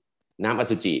อน้ำอ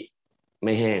สุจิไ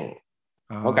ม่แห้ง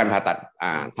เพราะการผ่าตัด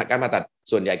การผ่าตัด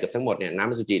ส่วนใหญ่เกือบทั้งหมดเนี่ยน้ำ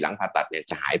อสุจิหลังผ่าตัดเนี่ย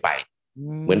จะหายไป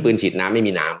เหมือนปืนฉีดน้ำไม่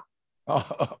มีน้ำ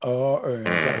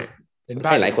ใ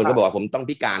ช่หลายคนก็บอกว่าผมต้อง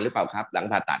พิการหรือเปล่าครับหลัง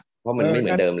ผ่าตัดเพราะมันไม่เห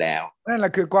มือนเดิมแล้วนั่นแหล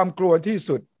ะคือความกลัวที่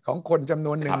สุดของคนจำน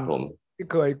วนหนึ่งที่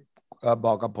เคยบ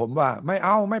อกกับผมว่าไ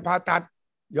ม่ผ่าตัด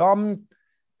ยอม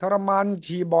ทรมาน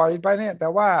ฉี่บ่อยไปเนี่ยแต่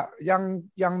ว่า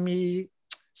ยังมี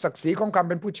ศักดิ์ศรีของความ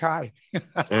เป็นผู้ชาย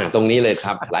ตรงนี้เลยค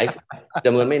รับหลายจ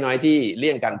ำนวนไม่น้อยที่เ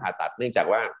ลี่ยงการผ่าตัดเนื่องจาก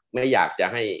ว่าไม่อยากจะ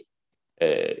ให้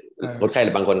คนไข้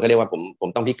บางคนเขาเรียกว่าผม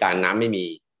ต้องพิการน้ำไม่มี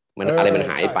มันอะไรมัน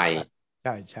หายไปใ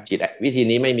ช่ฉีดวิธี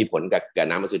นี้ไม่มีผลกับ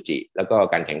น้ำอสุจิแล้วก็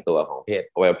การแข็งตัวของ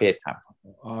อวัยวะเพศครับ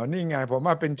นี่ไงผม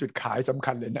ว่าเป็นจุดขายสำ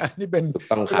คัญเลยนะนี่เป็น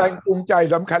แรงจูงใจ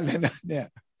สำคัญเลยนะเนี่ย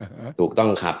ถูกต้อง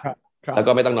ครับแล้ว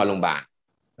ก็ไม่ต้องนอนโรงพยาบาล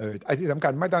ไอ้ที่สำคั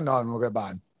ญไม่ต้องนอนโรงพยาบา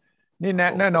ลนี่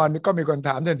แน่นอนก็มีคนถ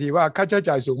ามทันทีว่าค่าใช้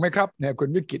จ่ายสูงไหมครับเนี่ยคุณ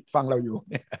วิกิตฟังเราอยู่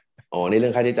เนี่ยในเรื่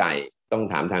องค่าใช้จ่ายต้อง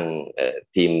ถามทาง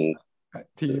ทีม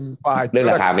ฝ่ายเรื่อง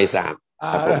ราคาไม่ทราบ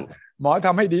ครับผมหมอท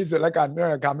ำให้ดีสุดแล้วกันเรื่อ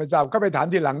งราคาไม่ทราบก็ไปถาม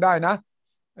ทีหลังได้นะ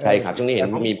ใช่ครับช่วงนี้เห็น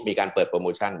มีการเปิดโปรโม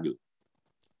ชั่นอยู่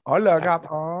เหรอครับ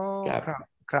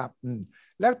ครับ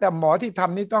แล้วแต่หมอที่ท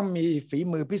ำนี่ต้องมีฝี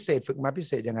มือพิเศษฝึกมาพิเ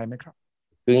ศษยังไงไหมครับ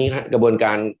คืออย่างนี้ครับกระบวนก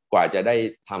ารกว่าจะได้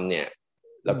ทำเนี่ย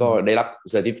แล้วก็ได้รับ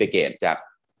เซอร์ติฟิเคตจาก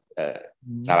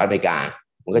สหรัฐอเมริกา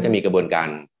มันก็จะมีกระบวนการ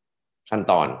ขั้น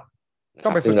ตอน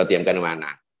ซึ่งเราเตรียมกันมาน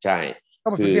านใช่ต้อ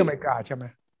งไปฝึกที่อเมริกาใช่ไหม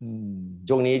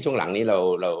ช่วงหลังนี้เรา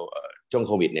ช่วงโ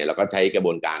ควิดเนี่ยเราก็ใช้กระบ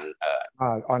วนการ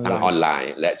ทางออนไล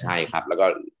น์และใช่ครับแล้วก็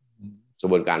กร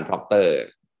ะบวนการ proctor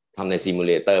ทำในซิมูเ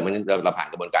ลเตอร์มันเราผ่าน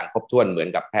กระบวนการครบถ้วนเหมือน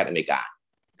กับแพทย์อเมริกา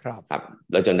ครับ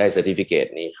แล้วจนได้เซอร์ติฟิเคต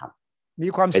นี้ครับมี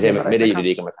ความเสี่ยงไม่ได้อยู่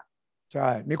ดีๆกันมาใช่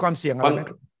มีความเสี่ยงอะไรไหม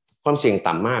ความเสี่ยง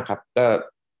ต่ำมากครับก็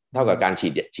เท่ากับการ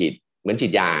ฉีดเหมือนฉี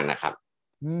ดยานะครับ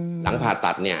หลังผ่า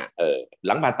ตัดเนี่ยห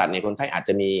ลังผ่าตัดเนี่ยคนไข้อาจจ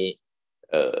ะมี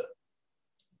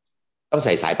ต้องใ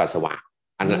ส่สายปัสสาวะ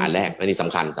อันแรกอันนี้ส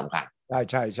ำคัญ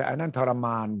ใช่อันนั้นทรม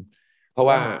านเพราะ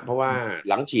ว่า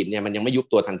หลังฉีดเนี่ยมันยังไม่ยุบ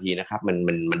ตัวทันทีนะครับ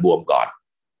มันบวมก่อน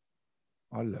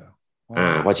เหรอ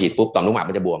พอฉีดปุ๊บต่อมลูกหมาก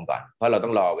มันจะบวมก่อนเพราะเราต้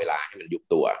องรอเวลาให้มันยุบ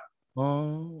ตัว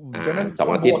ฉะนั้น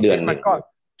2 อาทิตย์เดือนนึงก็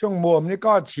ช่วงบวมนี่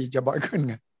ก็ฉีดจะบ่อยขึ้น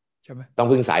ไงใช่ไหมต้อง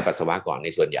พึ่งสายปัสสาวะก่อนใน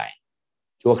ส่วนใหญ่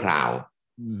ชั่วคราว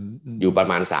อยู่ประ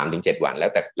มาณ 3-7 วันแล้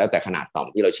วแต่ขนาดต่อม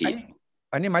ที่เราฉีด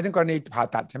อันนี้หมายถึงกรณีผ่า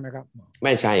ตัดใช่ไหมครับไ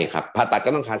ม่ใช่ครับผ่าตัด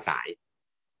ก็ต้องคาสาย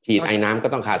ฉีดไอ้น้ำก็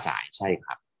ต้องคาสายใช่ค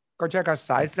รับก็ใช้คา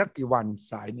สายสักกี่วัน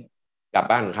สายเนี่ยกลับ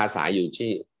บ้านคาสายอยู่ที่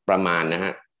ประมาณนะฮ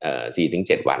ะ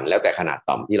4-7 วันแล้วแต่ขนาด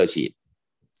ต่อมที่เราฉีด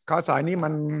คาสายนี้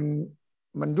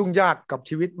มันยุ่งยากกับ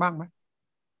ชีวิตมากไหม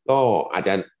ก็อาจจ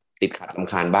ะติดขัดร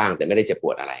ำคาญบ้างแต่ไม่ได้เจ็บป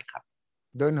วดอะไรครับ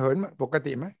เดินเหินปก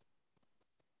ติไหม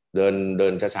เดิ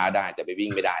นช้าๆได้แต่ไปวิ่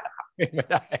งไม่ได้แล้วครับไม่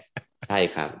ได้ใช่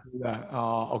ครับ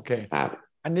โอเคครับ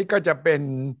อันนี้ก็จะเป็น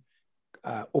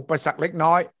อุปสรรคเล็ก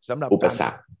น้อยสำหรับอุปสร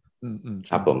รค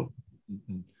ครับผม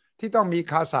ที่ต้องมี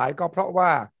คาสายก็เพราะว่า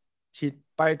ฉีด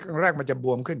ไปครั้งแรกมันจะบ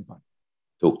วมขึ้นก่อน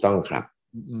ถูกต้องครับ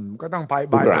ก็ต้องบาย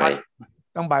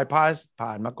พาสผ่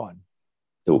านมาก่อน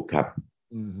ถูกครับ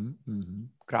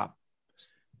ครับ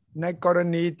ในกร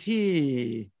ณีที่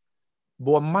บ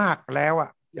วมมากแล้ว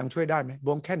ยังช่วยได้ไหมบ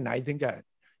วมแค่ไหนถึงจะ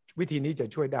วิธีนี้จะ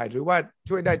ช่วยได้หรือว่า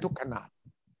ช่วยได้ทุกขนาด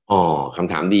ค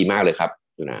ำถามดีมากเลยครับ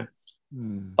คุณนะ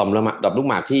ต่อมลูก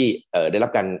หมากที่ได้รั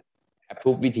บการ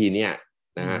approve วิธีนี้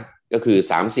นะฮะก็คือ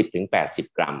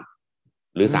30-80 กรัม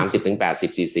หรือ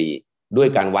30-80 ซีซีด้วย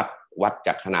การวัดจ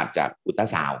ากขนาดจากอุลตรา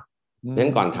ซาวด์เพราะฉะนั้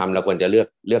นก่อนทำเราควรจะเ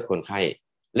ลือกคนไข้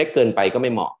เล็กเกินไปก็ไ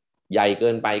ม่เหมาะใหญ่เกิ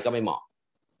นไปก็ไม่เหมาะ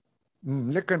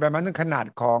เล็กเกินไปมันถึงขนาด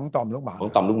ของต่อมลูกหมากขอ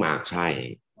งต่อมลูกหมากใช่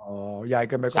ใหญ่เ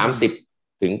กินไป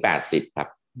30-80ครับ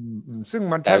ซึ่ง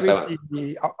มันใช้วิธี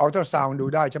อัลตราซาวด์ดู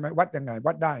ได้ใช่ไหมวัดยังไง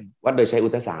วัดได้วัดโดยใช้อุ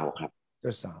ลตราซาวด์ครับ จ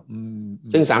ะสาม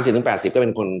ซึ่ง30-80ก็เป็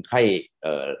นคนไข้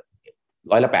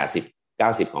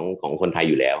80%-90%ของคนไทย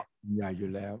อยู่แล้วใหญ่อยู่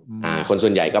แล้วคนส่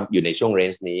วนใหญ่ก็อยู่ในช่วงเรน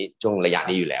จ์นี้ช่วงระยะ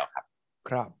นี้อยู่แล้วครับ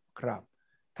ครับ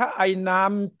ถ้าไอ้น้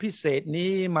ำพิเศษ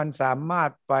นี้มันสามาร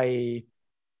ถไป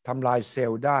ทำลายเซล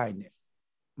ล์ได้เนี่ย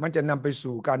มันจะนำไป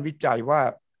สู่การวิจัยว่า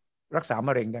รักษาม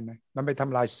ะเร็งได้ไหมมันไปท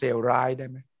ำลายเซลล์ร้ายได้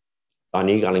ไหมตอน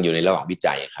นี้กำลังอยู่ในระหว่างวิ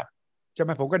จัยครับใช่ไห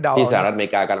มผมก็เดาที่สหรัฐอเม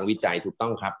ริกากำลังวิจัยถูกต้อ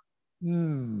งครับ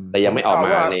แต่ยังไม่ออกมา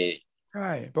ในใช่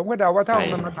ผมก็เดาว่าถ้า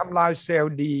มันมาทำลายเซล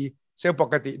ล์ดีเซลล์ป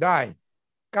กติได้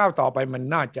ก้าวต่อไปมัน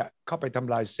น่าจะเข้าไปท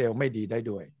ำลายเซลล์ไม่ดีได้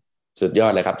ด้วยสุดยอ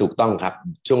ดเลยครับถูกต้องครับ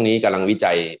ช่วงนี้กำลังวิ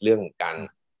จัยเรื่องการ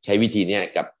ใช้วิธีนี้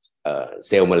กับเ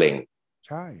ซลล์มะเร็ง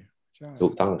ใช่ถู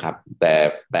กต้องครับแ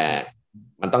ต่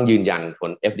มันต้องยืนยันผ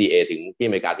ล FDA ถึงที่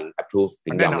อเมริกาถึง approve ถึ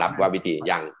งยอมรับว่าวิธี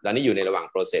ยังตอนนี้อยู่ในระหว่าง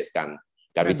process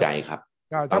การวิจัยครับ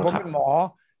ถ้าผมเป็นหม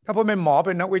อเ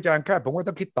ป็นนักวิจัยแค่ผมก็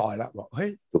ต้องคิดต่อแล้วบอกเฮ้ย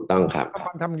ถูกต้องครับถ้า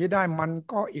มันทำอย่างนี้ได้มัน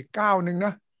ก็อีกก้าวหนึ่งน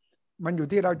ะมันอยู่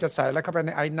ที่เราจะใส่แล้วเข้าไปใน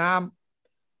ไอ้น้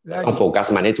ำแล้วต้องโฟกัส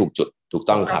มันให้ถูกจุดถูก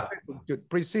ต้องครับถูกจุด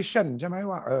precision ใช่ไหม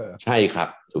ว่าใช่ครับ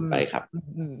ถูกไปครับ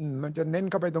มันจะเน้น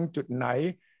เข้าไปตรงจุดไหน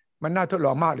มันน่าทดล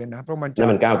องมากเลยนะเพราะมันจะ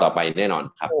ก้าวต่อไปแน่นอน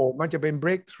ครับโอ้มันจะเป็น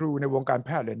breakthrough ในวงการแพ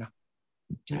ทย์เลยนะ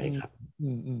ใช่ครับ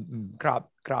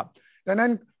ครับดังนั้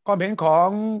นความเห็นของ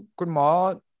คุณหมอ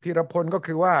ธีรพลก็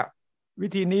คือว่าวิ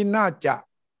ธีนี้น่าจะ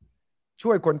ช่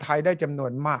วยคนไทยได้จำนว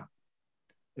นมาก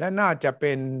และน่าจะเ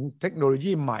ป็นเทคโนโล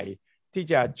ยีใหม่ที่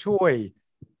จะช่วย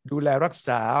ดูแลรักษ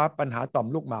าปัญหาต่อม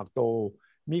ลูกหมากโต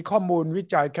มีข้อมูลวิ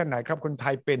จัยแค่ไหนครับคนไท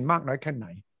ยเป็นมากน้อยแค่ไหน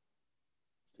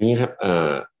นี่ครับ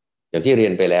อย่างที่เรีย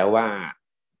นไปแล้วว่า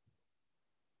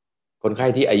คนไข้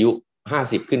ที่อายุ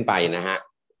50ขึ้นไปนะฮะ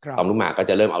ต่อมลูกหมากก็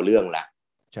จะเริ่มเอาเรื่องละ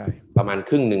ใช่ประมาณ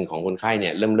ครึ่งหนึ่งของคนไข้เนี่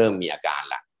ยเริ่มมีอาการ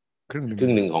ละครึ่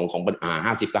งหนึ่งของ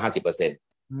50 ก็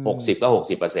 50% 60 ก็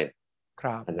 60%ค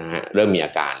รับนะฮะเริ่มมีอ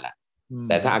าการละ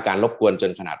แต่ถ้าอาการรบกวนจ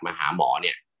นขนาดมาหาหมอเ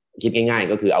นี่ยคิดง่าย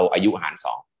ๆก็คือเอาอายุหาร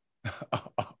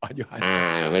2อายุหาร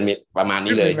มันมีประมาณ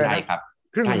นี้เลยใช่ครับ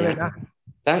ครึ่งเลยนะ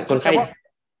ถ้าคนไข้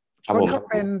คนเขา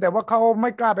เป็นแต่ว่าเขาไ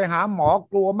ม่กล้าไปหาหมอ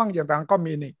กลัวมั่งอย่างต่างก็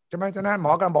มีนี่ใช่ไหมฉะนั้นหม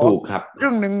อกำลังบอกค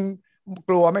รึ่งหนึ่ง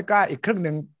กลัวไม่กล้าอีกครึ่งห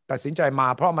นึ่งตัดสินใจมา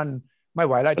เพราะมันไม่ไ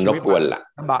หวแล้วชีวิต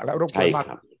ลำบากแล้วรบกวนมาก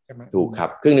ใช่ไหมถูกครับ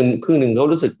ครึ่งหนึ่งเขา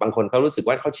รู้สึกบางคนเขารู้สึก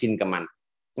ว่าเขาชินกับมัน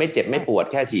ไม่เจ็บไม่ปวด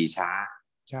แค่ฉี่ช้า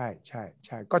ใช่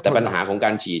แต่ปัญหาของกา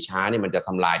รฉี่ช้านี่มันจะท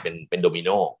ำลายเป็นโดมิโน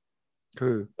คื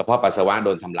อกระเพาะปัสสาวะโด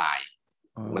นทำลาย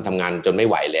มันทำงานจนไม่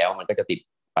ไหวแล้วมันก็จะติด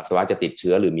ปัสสาวะจะติดเ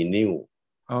ชื้อหรือมีนิ่ว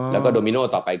แล้วก็โดมิโน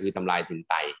ต่อไปคือทำลายถึง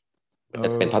ไตมันจะ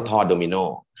เป็นทอดโดมิโน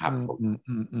ครับ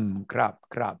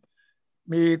ครับ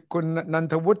มีคุณนัน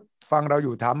ทวุฒิฟังเราอ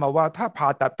ยู่ถามมาว่าถ้าผ่า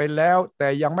ตัดไปแล้วแต่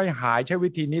ยังไม่หายใช้วิ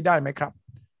ธีนี้ได้ไหมครับ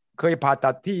เคยผ่า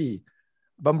ตัดที่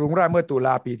บำรุงราษฎร์เมื่อตุล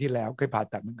าปีที่แล้วเคยผ่า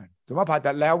ตัดเหมือนกันสมมติว่าผ่า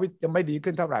ตัดแล้วยังไม่ดี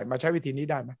ขึ้นเท่าไหร่มาใช้วิธีนี้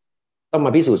ได้ไหมต้องม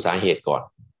าพิสูจน์สาเหตุก่อน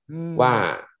ว่า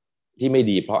ที่ไม่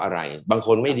ดีเพราะอะไรบางค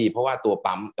นไม่ดีเพราะว่าตัว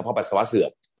ปั๊มกระเพาะปัสสาวะเสื่อ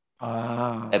ม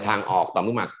แต่ทางออกต่อม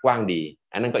ลูกหมากกว้างดี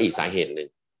อันนั้นก็อีกสาเหตุหนึ่ง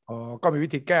ก็มีวิ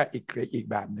ธีแก้อีก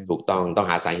แบบหนึ่งถูกต้อง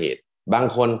หาสาเหตุบาง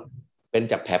คนเป็น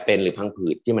จากแผลเป็นหรือพังผื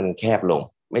ดที่มันแคบลง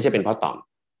ไม่ใช่เป็นเพราะต่อม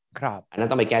ครับอันนั้น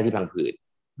ต้องไปแก้ที่พังผืด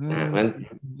นะเพราะฉะนั้น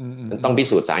มันต้องพิ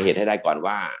สูจน์สาเหตุให้ได้ก่อน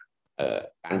ว่า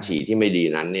การฉี่ที่ไม่ดี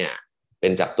นั้นเนี่ยเป็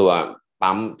นจากตัว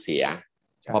ปั๊มเสีย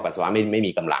เพราะปัสสาวะไม่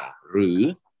มีกำลังหรือ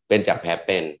เป็นจากแผลเ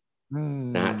ป็น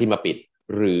นะฮะที่มาปิด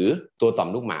หรือตัวต่อม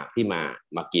ลูกหมากที่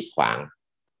มากีดขวาง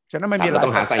ฉะนั้นไม่มีต้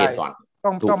องหาสาเหตุก่อน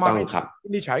ต้องครับวิ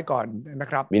นิจฉัยก่อนนะ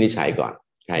ครับวินิจฉัยก่อน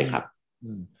ใช่ครับ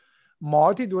หมอ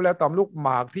ที่ดูแลต่อมลูกหม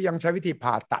ากที่ยังใช้วิธี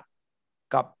ผ่าตัด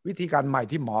กับวิธีการใหม่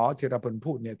ที่หมอธีรพล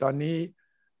พูดเนี่ยตอนนี้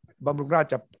บำรุงราษฎ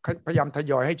ร์จะพยายามท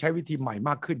ยอยให้ใช้วิธีใหม่ม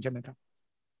ากขึ้นใช่ไหมครับ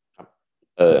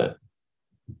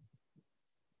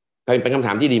เป็นคำถ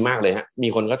ามที่ดีมากเลยฮะมี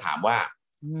คนก็ถามว่า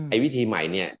ไอ้วิธีใหม่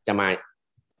เนี่ยจะมา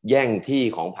แย่งที่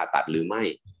ของผ่าตัดหรือไม่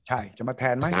ใช่จะมาแท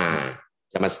นไหม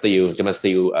จะมาสตีล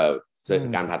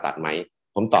การผ่าตัดไหม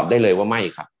ผมตอบได้เลยว่าไม่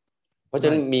ครับเพราะฉะ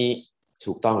นั้นมี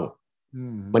ถูกต้อง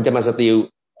มันจะมาสตีล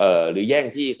หรือแย่ง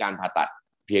ที่การผ่าตัด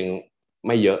เพียงไ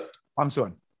ม่เยอะบางส่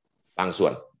ว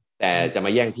นแต่จะม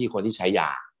าแย่งที่คนที่ใช้ยา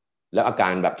แล้วอากา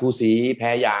รแบบทู่ซีแพ้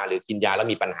ยาหรือกินยาแล้ว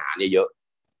มีปัญหาเนี่ยเยอะ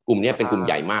กลุ่มนี้เป็นกลุ่มใ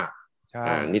หญ่มาก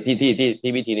นี่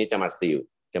ที่วิธีนี้จะมาสตีล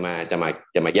จะ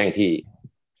มาแย่งที่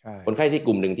คนไข้ที่ก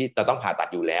ลุ่มหนึ่งที่จะต้องผ่าตัด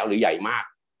อยู่แล้วหรือใหญ่มาก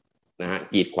นะฮะ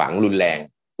กีดขวางรุนแรง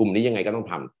กลุ่มนี้ยังไงก็ต้อง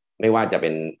ทำไม่ว่าจะเป็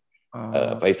น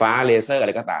ไฟฟ้าเลเซอร์อะไ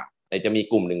รก็ตามแต่จะมี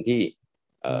กลุ่มหนึ่งที่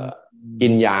กิ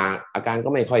นยาอาการก็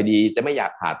ไม่ค่อยดีแต่ไม่อยา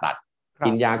กผ่าตัด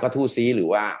กินยาก็ทู่ซีหรือ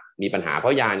ว่ามีปัญหาเพรา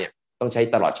ะยาเนี่ยต้องใช้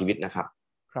ตลอดชีวิตนะครับ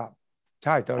ครับใ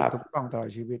ช่ถูกต้องตลอด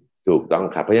ชีวิตถูกต้อง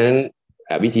ครับเพราะฉะนั้น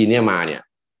วิธีนี้มาเนี่ย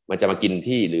มันจะมากิน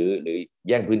ที่หรือแ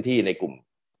ย่งพื้นที่ในกลุ่ม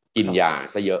กินยา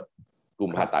ซะเยอะ กลุ่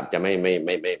มผ่าตัดจะไ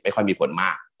ม่ค่อยมีผลม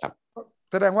ากครับ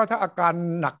แสดงว่าถ้าอาการ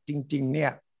หนักจริงๆเนี่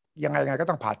ยยังไงก็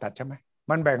ต้องผ่าตัดใช่ไหม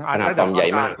มันแบ่งขนาดต่อมใหญ่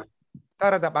มากถ้า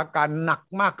ระดับอาการหนัก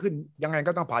มากขึ้นยังไง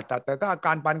ก็ต้องผ่าตัดแต่ถ้าอาก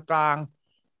ารปานกลาง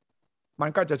มัน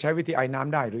ก็จะใช้วิธีไอน้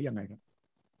ำได้หรือยังไงครับ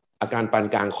อาการปาน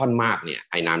กลางค่อนมากเนี่ย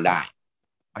ไอน้ำได้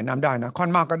นะค่อน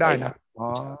มากก็ได้นะอ๋อ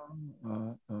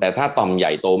แต่ถ้าต่อมให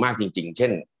ญ่โตมากจริงๆเช่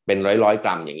นเป็นร้อยก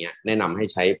รัมอย่างเงี้ยแนะนำให้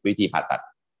ใช้วิธีผ่าตัด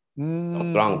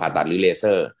กล้องผ่าตัดหรือเลเซ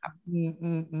อร์ครับ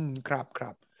ค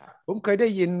รับผมเคยได้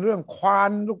ยินเรื่องคว้า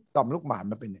นลูกต่อมลูกหมาก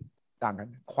มันเป็นยังต่างกัน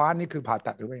คว้านนี่คือผ่า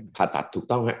ตัดหรือว่ายังไงผ่าตัดถูก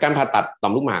ต้องครับการผ่าตัดต่อ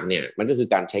มลูกหมากเนี่ยมันก็คือ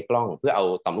การใช้กล้องเพื่อเอา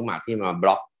ต่อมลูกหมากที่มาบ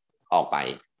ล็อกออกไป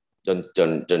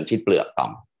จนชิดเปลือกต่อ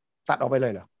มตัดออกไปเล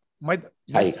ยเหรอไม่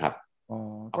ใช่ครับ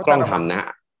กล้องทำนะ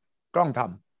กล้องท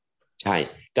ำใช่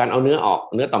การเอาเนื้อ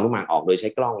ต่อมลูกหมากออกโดยใช้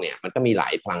กล้องเนี่ยมันก็มีหลา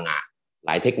ยพลังงานห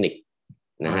ลายเทคนิค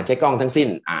นะฮะใช้กล้องทั้งสิ้น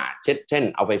เช่น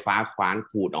เอาไฟฟ้าคว้าน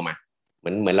ขูดออกมาเห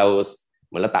มือนเรา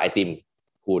ตัดไอติม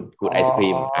ขูดไอศครี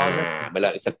มเวลา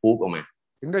สกู๊ปออกมา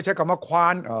ถึงได้ใช้คำว่าคว้า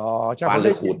นคว้านหรื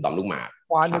อขูดต่อมลูกหมาก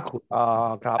คว้านหรือขูด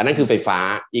ครับอันนั้นคือไฟฟ้า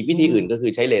อีกวิธีอื่นก็คื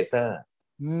อใช้เลเซอร์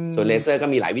ส่วนเลเซอร์ก็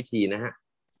มีหลายวิธีนะฮะ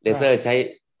เลเซอร์ใช้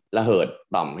ระเหิด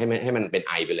ต่อมให้มันเป็น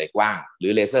ไอไปเลยกว้างหรื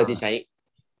อเลเซอร์ที่ใ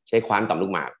ช้คว้านต่อมลู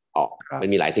กหมากออกมัน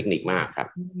มีหลายเทคนิคมากครับ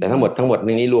แต่ทั้งหมด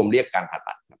นี้รวมเรียกการผ่า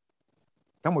ตัดครับ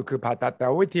ทั้งหมดคือผ่าตัดแต่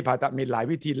วิธีผ่าตัดมีหลาย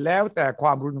วิธีแล้วแต่คว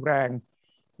ามรุนแรง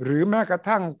หรือแม้กระ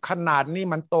ทั่งขนาดนี้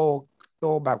มันโต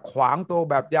แบบขวางโต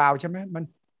แบบยาวใช่ไหม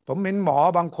ผมเห็นหมอ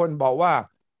บางคนบอกว่า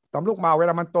ต่อมลูกหมากเว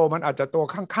ลามันโตมันอาจจะโต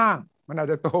ข้างๆมันอาจ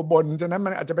จะโตบนฉะนั้นมั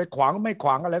นอาจจะไปขวางไม่ขว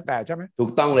างก็แล้วแต่ใช่ไหมถู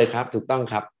กต้องเลยครับถูกต้อง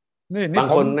ครับนี่บาง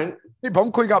คนนั้นนี่ผม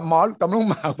คุยกับหมอต่อมลูก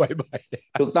หมากบ่อย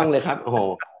ๆถูกต้องเลยครับโอ้โห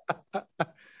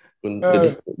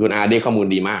คุณอาได้ข้อมูล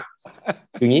ดีมาก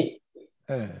คืองี้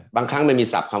บางครั้งมันมี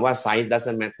ศัพท์คำว่า size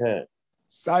doesn't matter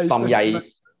ต่อมใหญ่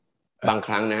บางค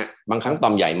รั้งนะฮะบางครั้งต่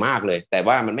อมใหญ่มากเลยแต่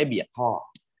ว่ามันไม่เบียดท่อ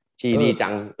ชีดีจั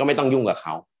งก็ไม่ต้องยุ่งกับเข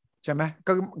าใช่ไหม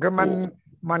ก็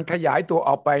มันขยายตัวอ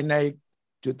อกไปใน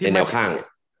จุดที่ในแนวข้าง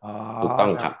ถูกต้อ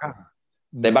งครับ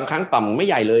แต่บางครั้งต่อมไม่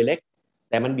ใหญ่เลยเล็ก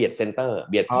แต่มันเบียดเซนเตอร์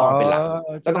เบียดท่อเป็นหลัก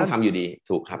ก็ต้องทำอยู่ดี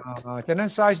ถูกครับฉะนั้น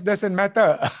size doesn't matter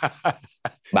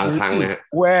บางครั้งนะฮะ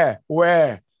where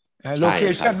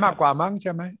location มากกว่ามั้งใ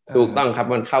ช่ไหมถูกต้องครับ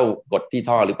มันเข้ากดที่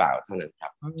ท่อหรือเปล่าเท่านั้นครั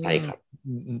บใช่ครับ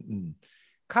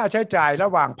ค่าใช้จ่ายระ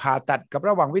หว่างผ่าตัดกับ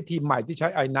ระหว่างวิธีใหม่ที่ใช้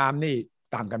ไอ้น้ำนี่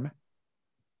ต่างกันไหม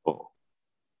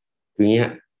คืออย่างนี้ฮ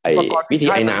ะวิธี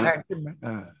ไอ้น้ำ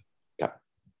ครับ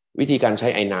วิธีการใช้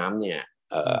ไอ้น้ำเนี่ย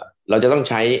เราจะต้อง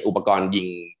ใช้อุปกรณ์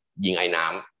ยิงไอ้น้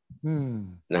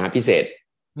ำนะฮะพิเศษ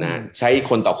นะใช้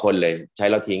คนต่อคนเลยใช้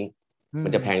แล้วทิ้งมั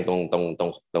นจะแพงต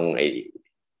รง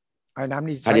ไอ้น้ำ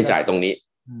นี่ค่าใช้จ่ายตรงนี้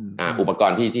อุปก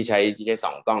รณ์ที่ใช้ส่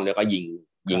องกล้องแล้วก็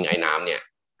ยิงไอ้น้ำเนี่ย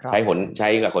ใช้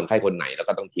กับคนไข้คนไหนแล้ว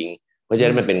ก็ต้องทิ้งเพราะฉะ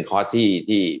นั้นมันเป็นคอส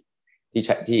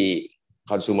ที่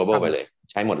consumable ไปเลย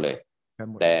ใช้หมดเลย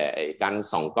แต่การ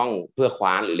ส่องกล้องเพื่อค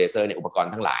ว้านหรือเลเซอร์เนี่ยอุปกร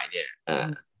ณ์ทั้งหลายเนี่ย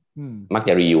มักจ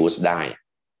ะ reuse ได้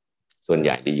ส่วนให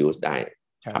ญ่ reuse ได้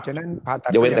ฉะนั้นผ่าตั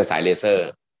ดยกเว้นแต่สายเลเซอร์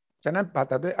ฉะนั้นผ่า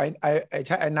ตัดด้วยใ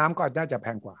ช้ไอ้น้ำก็น่าจะแพ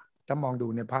งกว่าถ้ามองดู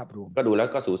ในภาพรวมก็ดูแล้ว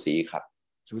ก็สูสีครับ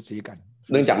สูสีกัน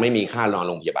เนื่องจากไม่มีค่านอนโ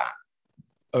รงพยาบาล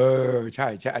ใช่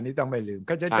อันนี้ต้องไม่ลืม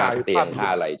ก็จะจ่ายค่า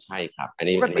อะไรใช่ครับอัน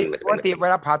นี้ปกติเว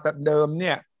ลาผ่าตัดเดิมเ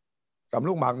นี่ยต่อม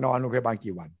ลูกหมากนอนโรงพยาบาล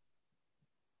กี่วัน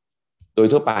โดย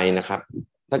ทั่วไปนะครับ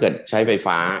ถ้าเกิดใช้ไฟ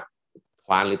ฟ้าค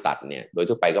ว้านหรือตัดเนี่ยโดย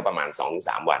ทั่วไปก็ประมาณ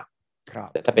 2-3 วัน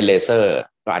แต่ถ้าเป็นเลเซอร์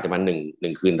ก็อาจจะมา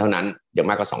1คืนเท่านั้นอย่าง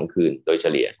มากก็2คืนโดยเฉ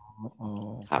ลี่ย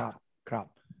ครับ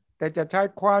แต่จะใช้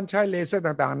คว้านใช้เลเซอร์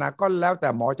ต่างๆนะก็แล้วแต่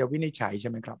หมอจะวินิจฉัยใช่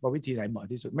ไหมครับว่าวิธีไหนเหมาะ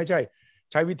ที่สุดไม่ใช่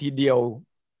ใช้วิธีเดียว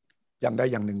อย่างใด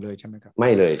อย่างหนึ่งเลยใช่ไหมครับไ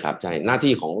ม่เลยครับใช่หน้า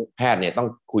ที่ของแพทย์เนี่ยต้อง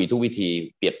คุยทุกวิธี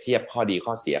เปรียบเทียบข้อดี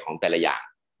ข้อเสียของแต่ละอย่าง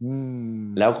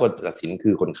แล้วคนตัดสิน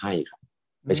คือคนไข้ครับ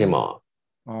ไม่ใช่หมอ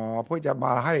เพื่อจะม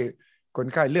าให้คน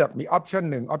ไข้เลือกมีออปชัน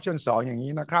1ออปชัน2อย่าง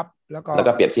นี้นะครับแล้ว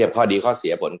ก็เปรียบเทียบข้อดีข้อเสี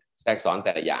ยผลแทรกซ้อนแ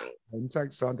ต่ละอย่างผลแทรก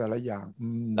ซ้อนแต่ละอย่าง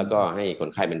แล้วก็ให้คน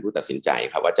ไข้เป็นผู้ตัดสินใจ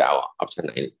ครับว่าจะเอาออปชันไ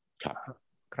หนค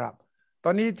รับต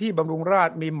อนนี้ที่บำรุงราษ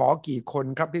ฎร์มีหมอกี่คน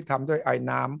ครับที่ทำด้วยไอ้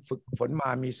น้ำฝึกฝนมา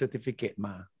มีเซอร์ติฟิเคตม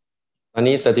าตอน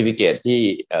นี้เซอร์ติฟิเคตที่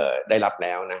ได้รับแ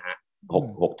ล้วนะฮะ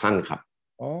6ท่านครับ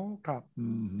ค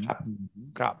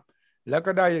รับแล้ว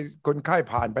ก็ได้คนไข้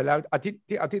ผ่านไปแล้วอาทิตย์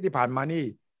ที่ผ่านมานี่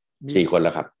4 คนแ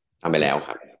ล้วครับทำไปแล้วค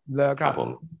รับแล้วครับผม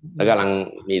แล้วกำลัง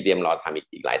มีเตรียมรอทำ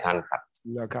อีกหลายท่านครับ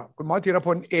แล้วครับคุณหมอธีรพ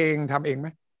ลเองทำเองไหม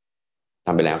ท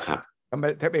ำไปแล้วครับท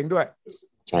ำเองด้วย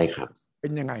ใช่ครับเป็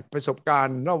นยังไงประสบการ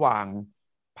ณ์ระหว่าง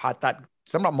ผ่าตัด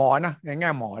สำหรับหมอนะในแง่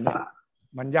หมอเนี่ย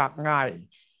มันยากง่าย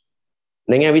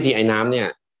ในแง่วิธีไอ้น้ำเนี่ย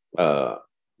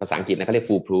ภาษาอังกฤษนะเขาเรียก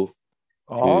full proof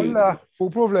เหรอ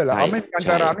full proof เลยเหรอไม่มีการ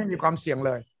จาราไม่มีความเสี่ยงเ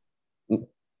ลย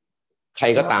ใคร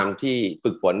ก็ตามที่ฝึ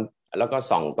กฝนแล้วก็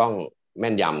ส่องกล้องแ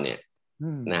ม่นยำเนี่ย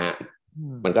นะฮะ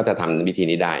มันก็จะทำวิธี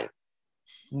นี้ได้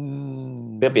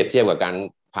เพื่อเปรียบเทียบกับการ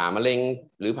ผ่ามะเร็ง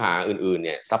หรือผ่าอื่นๆเ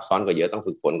นี่ยซับซ้อนกว่าเยอะต้อง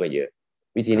ฝึกฝนกว่าเยอะ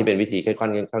วิธีนี้เป็นวิธีค่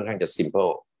อนข้างจะ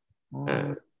simple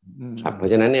ครับเพรา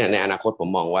ะฉะนั้นเนี่ยในอนาคตผม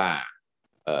มองว่า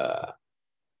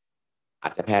อา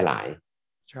จจะแพร่หลาย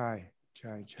ใช่ใ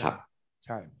ช่ใช่ครับใ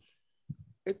ช่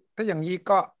ถ้าอย่างนี้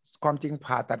ก็ความจริง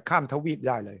ผ่าตัดข้ามทวีป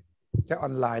ได้เลยใช้ออ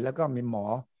นไลน์แล้วก็มีหมอ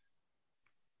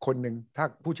คนหนึ่งถ้า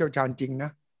ผู้เชี่ยวชาญจริงน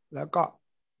ะแล้วก็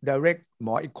direct หม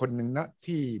ออีกคนหนึ่งนะ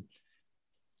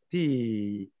ที่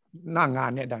หน้างา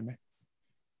นเนี่ยได้ไหม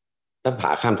ถ้าผ่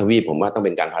าข้ามทวีปผมว่าต้องเ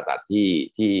ป็นการผ่าตัด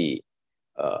ที่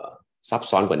ซับ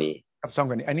ซ้อนกว่านี้ซับซ้อน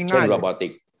กว่านี้อันนี้ง่ายเช่นโรบอติ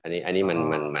กอันนี้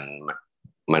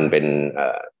มันเป็น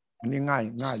อันนี้ง่าย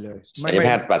เลยศัลยแพ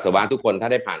ทย์ปัสสาวะทุกคนถ้า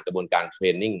ได้ผ่านกระบวนการเทร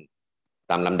นนิ่ง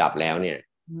ตามลำดับแล้วเนี่ย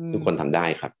ทุกคนทำได้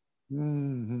ครับ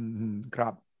ครั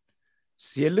บเ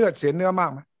สียเลือดเสียเนื้อมา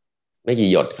กไหมไม่กี่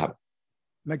หยดครับ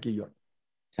ไม่กี่หยด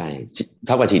ใช่เ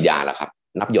ท่ากับฉีดยาแล้วครับ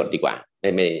นับหยดดีกว่า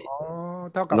ไม่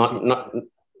เท่ากับ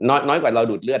น้อยกว่าเรา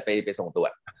ดูดเลือดไปส่งตรว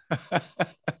จ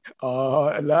อ๋อ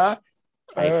แล้ว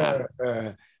ใช่ครับ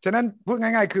ฉะนั้นพูดง่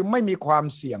ายๆคือไม่มีความ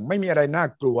เสี่ยงไม่มีอะไรน่า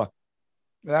กลัว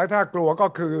แล้วถ้ากลัวก็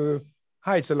คือใ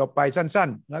ห้สลบไปสั้น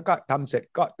ๆแล้วก็ทำเสร็จ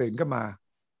ก็ตื่นขึ้นมา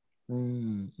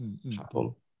ครับผม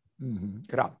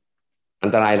ครับอั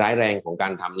นตรายร้ายแรงของกา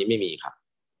รทำนี้ไม่มีครับ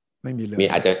ไม่มีเลยมี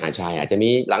อาจจะมี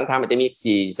หลังทำอาจจะมี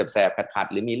สีแสบๆขัด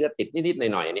ๆหรือมีเลือดติดนิดๆ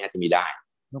หน่อยๆอันนี้อาจจะมีได้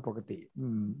ปกติ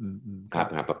ครับ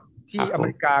ที่อเม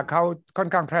ริกาเขาค่อน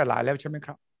ข้างแพร่หลายแล้วใช่ไหมค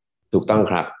รับถูกต้อง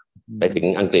ครับไปถึง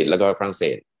อังกฤษแล้วก็ฝรั่งเศ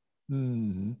ส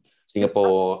สิงคโป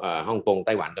ร์ฮ่องกงไ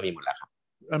ต้หวันก็มีหมดแล้วครับ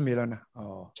มีแล้วนะอ๋อ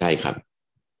ใช่ครับ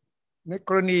ในก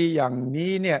รณีอย่าง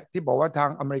นี้เนี่ยที่บอกว่าทาง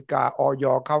อเมริกาอย.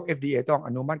เข้า FDA ต้องอ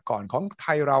นุมัติก่อนของไท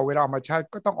ยเราเวลามาใช้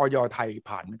ก็ต้องอย.ไทย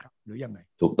ผ่านนะครับหรือยังไง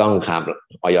ถูกต้องครับ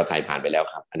อย.ไทยผ่านไปแล้ว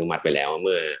ครับอนุมัติไปแล้วเ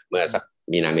มื่อสัก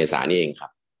มีนาเมษายนนี่เองครั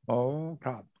บอ๋อค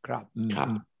รั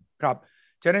บ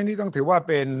ฉะนั้นนี่ต้องถือว่า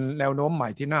เป็นแนวโน้มใหม่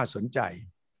ที่น่าสนใจ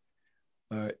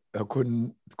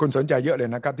คุณสนใจเยอะเลย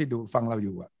นะครับที่ดูฟังเราอ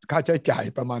ยู่ค่าใช้จ่าย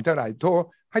ประมาณเท่าไหร่โ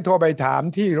ทรไปถาม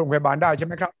ที่โรงพยาบาลได้ใช่ไ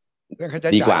หมครับเรื่องค่าใช้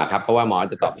จ่ายดีกว่าครับเพราะว่าหมอ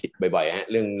จะตอบผิดบ่อยๆฮะ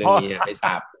เรื่องนี้ไม่ทร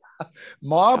าบ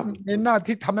หมอมีหน้า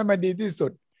ที่ทำให้มันดีที่สุ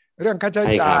ดเรื่องค่าใช้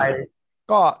จ่าย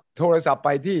ก็โทรศัพท์ไป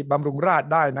ที่บำรุงราษฎร์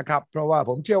ได้นะครับเพราะว่า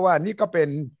ผมเชื่อว่านี่ก็เป็น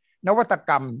นวัตก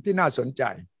รรมที่น่าสนใจ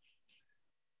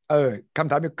ค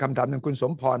ำถามอีกคำถามหนึ่งคุณส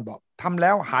มพรบอกทำแ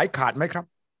ล้วหายขาดไหมครับ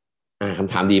ค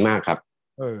ำถามดีมากครับ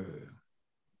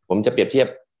ผมจะเปรียบเทียบ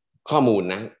ข้อมูล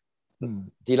นะ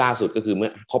ที่ล่าสุดก็คือเมื่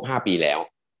อครบ5 ปีแล้ว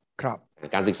ครับ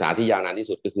การศึกษาที่ยาวนานที่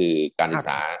สุดก็คือการศึกษ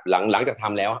าหลังจากท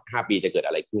ำแล้ว5 ปีจะเกิดอ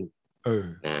ะไรขึ้น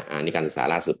นี่การศึกษา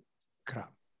ล่าสุดครับ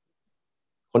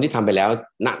คนที่ทำไปแล้ว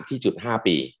ณที่จุด5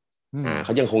 ปีเข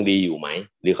ายังคงดีอยู่ไหม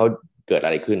หรือเขาเกิดอะ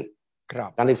ไรขึ้น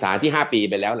การศึกษาที่5 ปี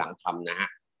ไปแล้วหลังทำนะฮะ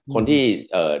คนที่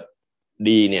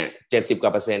ดีเนี่ย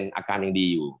70%อาการยังดี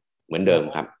อยู่เหมือนเดิม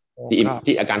ครับ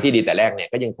ที่อาการที่ดีแต่แรกเนี่ย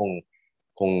ก็ยังคง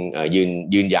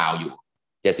ยืนยาวอยู่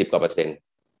70%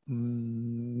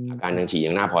อาการยังฉี่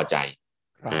ยังน่าพอใจ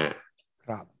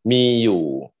มีอยู่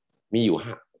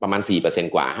ประมาณ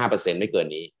4%กว่า 5% ไม่เกิน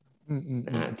นี้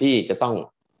ที่จะต้อง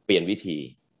เปลี่ยนวิธี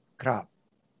ครับ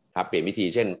เปลี่ยนวิธี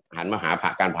เช่นหันมาหา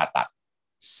การผ่าตัด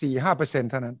 4-5%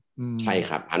 เท่านั้นใช่ค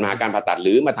รับหันมาหาการผ่าตัดห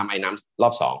รือมาทำไอ้น้ำรอ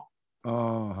บ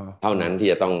2เท่านั้นที่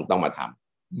จะต้องมาท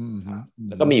ำ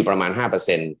แล้วก็มีอยู่ประมาณ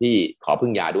 5% ที่ขอพึ่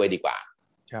งยาด้วยดีกว่า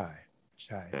ใช่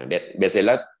เบ็ดเสร็จแ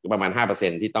ล้วประมาณ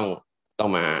 5% ที่ต้อง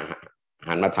มา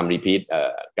หันมาทำรีพีท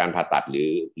การผ่าตัดห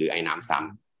รือไอ้น้ำซ้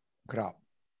ำครับ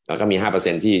แล้วก็มี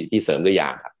 5% ที่เสริมด้วยยา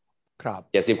ครับ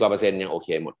70%กว่ายังโอเค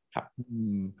หมดครับ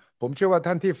ผมเชื่อว่า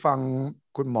ท่านที่ฟัง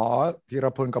คุณหมอธีร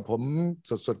พลกับผม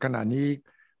สดๆขณะนี้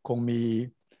คงมี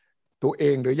ตัวเอ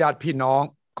งหรือญาติพี่น้อง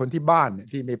คนที่บ้าน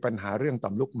ที่มีปัญหาเรื่องต่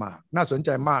อมลูกหมากน่าสนใจ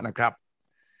มากนะครับ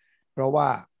เพราะว่า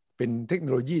เป็นเทคโน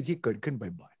โลยีที่เกิดขึ้น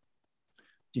บ่อย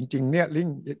ๆจริงๆเนี่ย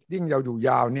ยิ่งเราอยู่ย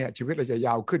าวเนี่ยชีวิตเราจะย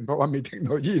าวขึ้นเพราะว่ามีเทคโน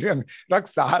โลยีเรื่องรัก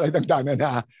ษาอะไรต่างๆนาน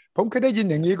าผมเคยได้ยิน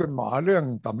อย่างนี้คุณหมอเรื่อง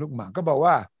ต่อมลูกหมากก็บอก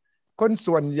ว่าคน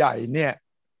ส่วนใหญ่เนี่ย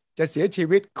จะเสียชี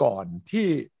วิตก่อนที่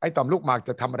ไอ้ต่อมลูกหมากจ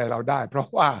ะทำอะไรเราได้เพราะ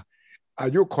ว่าอา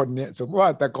ยุคนเนี่ยสมมติว่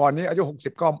าแต่ก่อนนี้อายุ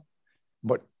60ก็ห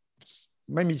มด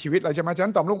ไม่มีชีวิตแล้วใช่ไหมฉะ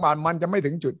นั้นต่อมลูกหมากมันจะไม่ถึ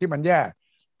งจุดที่มันแย่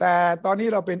แต่ตอนนี้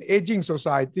เราเป็น aging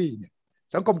society เนี่ย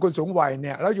สังคมคนสูงวัยเ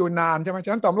นี่ยเราอยู่นานใช่ไหมฉ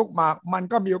ะนั้นต่อมลูกหมากมัน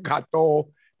ก็มีโอกาสโต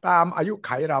ตามอายุไ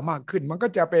ขเรามากขึ้นมันก็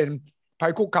จะเป็นภั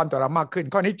ยคุกคามต่อเรามากขึ้น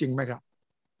ข้อนี้จริงไหมครับ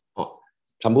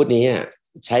คำพูดนี้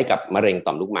ใช้กับมะเร็งต่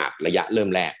อมลูกหมากระยะเริ่ม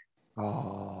แรก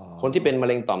คนที่เป็นมะ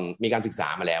เร็งต่อมมีการศึกษา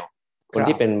มาแล้วคน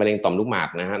ที่เป็นมะเร็งต่อมลูกหมาก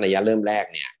นะฮะระยะเริ่มแรก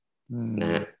เนี่ยนะ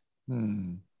ฮะ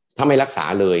ถ้าไม่รักษา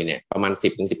เลยเนี่ยประมาณ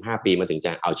10 ถึง 15 ปีมันถึงจ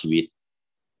ะเอาชีวิต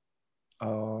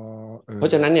เพรา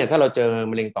ะฉะนั้นเนี่ยถ้าเราเจอ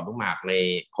มะเร็งต่อมลูกหมากใน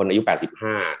คนอายุ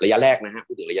85ระยะแรกนะฮะ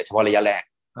พูดถึงระยะเฉพาะระยะแรก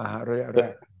ระยะแร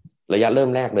กระยะเริ่ม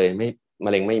แรกเลยไม่มะ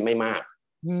เร็งไม่มาก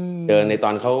เจอในต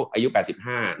อนเขาอายุ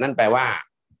85นั่นแปลว่า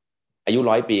อายุ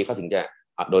100 ปีเขาถึงจะ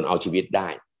โดนเอาชีวิตได้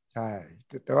ใช่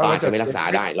แต่ว่าอาจจะไม่รักษา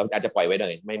ได้เราอาจจะปล่อยไว้เล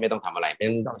ยไม่ต้องทำอะไรไม่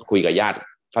ต้องคุยกับญาติ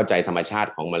เข้าใจธรรมชาติ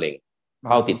ของมะเร็ง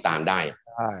เฝ้าติดตามได้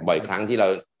บ่อยครั้งที่เรา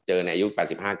เจอในอายุ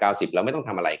85-90เราไม่ต้องท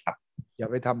ำอะไรครับอย่า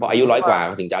ไปทำพออายุ100 กว่า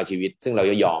ถึงจะเอาชีวิตซึ่งเรา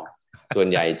ยอมส่วน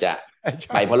ใหญ่จะ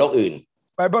ไปเพราะโรคอื่น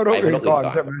ไปเพราะโรคอื่นก่อน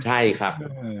ใช่ครับ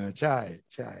ใ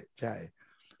ช่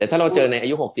แต่ถ้าเราเจอในอา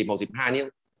ยุ60-65นี่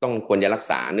ต้องควรจะรัก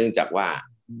ษาเนื่องจากว่า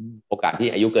โอกาสที่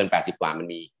อายุเกิน80 กว่ามัน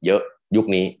มีเยอะยุค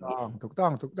นี้ถูกต้อ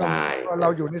งเรา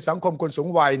อยู่ในสังคมคนสูง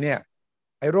วัยเนี่ย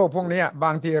ไอ้โรคพวกนี้บ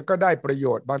างทีก็ได้ประโย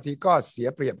ชน์บางทีก็เสีย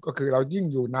เปรียบก็คือเรายิ่ง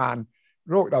อยู่นาน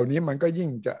โรคเหล่านี้มันก็ยิ่ง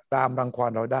จะตามรังควา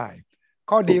นเราได้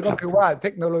ข้อดีก็คือว่าเท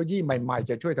คโนโลยีใหม่ๆ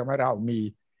จะช่วยทำให้เรามี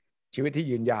ชีวิตที่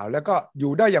ยืนยาวแล้วก็อ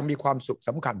ยู่ได้อย่างมีความสุขส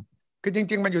ำคัญคือจ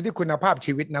ริงๆมันอยู่ที่คุณภาพ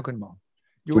ชีวิตนะคุณหมอ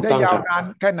อยู่ได้ยาวนาน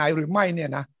แค่ไหนหรือไม่เนี่ย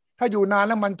นะถ้าอยู่นาน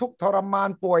แล้วมันทุกข์ทรมาน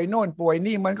ป่วยโน่นป่วย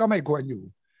นี่มันก็ไม่ควรอยู่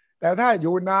แต่ถ้าอ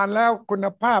ยู่นานแล้วคุณ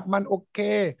ภาพมันโอเค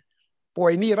ป่ว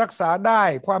ยนี่รักษาได้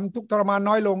ความทุกข์ทรมาน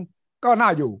น้อยลงก็น่า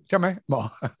อยู่ใช่ไหมหมอ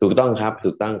ถูกต้องครับ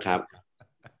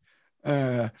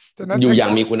อยู่อย่า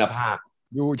งมีคุณภาพ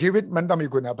อยู่ชีวิตมันต้องมี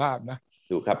คุณภาพนะ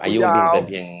ถูกครับอายุยิ่งเป็น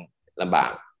เพียงลำบา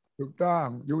กถูกต้อง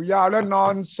อยู่ยาวแล้วนอ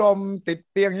นสมติด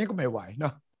เตียงนี้ก็ไม่ไหวเนา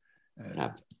ะครั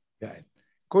บ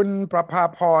คุณประภา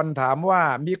พรถามว่า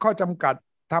มีข้อจำกัด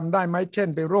ทำได้ไหมเช่น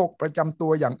เป็นโรคประจำตั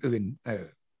วอย่างอื่น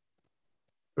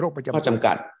โรคประจำข้อจำ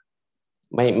กัด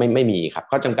ไม่มีครับ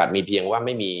ข้อจำกัดมีเพียงว่าไ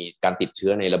ม่มีการติดเชื้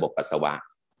อในระบบปัสสาวะ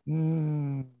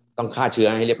ต้องฆ่าเชื้อ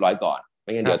ให้เรียบร้อยก่อนไ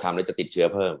ม่งั้นเดี๋ยวทำแล้วจะติดเชื้อ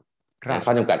เพิ่มข้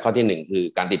อจำกัดข้อที่ 1คือ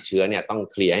การติดเชื้อเนี่ยต้อง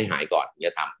เคลียร์ให้หายก่อนอย่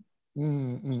าท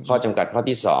ำข้อจำกัดข้อ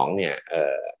ที่2เนี่ย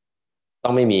ต้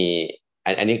องไม่มี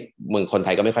อันนี้เมืองคนไท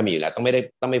ยก็ไม่ค่อยมีอยู่แล้วต้อง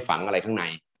ไม่ฝังอะไรข้างใน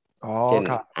เช่น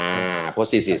โพส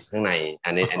ซิซิสข้างในอั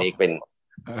นนี้เป็น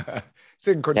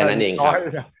ซึ่งคนไทยนั้นเองครับ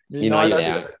มีน้อยอยู่แ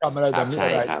ล้วทำอะไรแบบนี้อ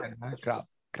ะไรครั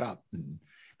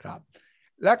บ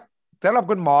และสำหรับ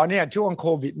คุณหมอเนี่ยช่วงโค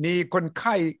วิดนี้คนไ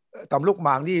ข้ต่อมลูกหม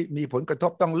ากนี่มีผลกระท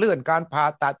บต้องเลื่อนการผ่า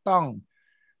ตัดต้อง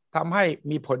ทำให้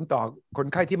มีผลต่อคน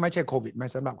ไข้ที่ไม่ใช่โควิดไหม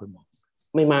สำหรับคุณหมอ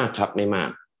ไม่มากครับไม่มาก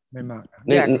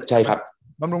ใช่ครับ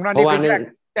บำรุงราษฎร์นี่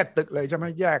แยกตึกเลยใช่ไหม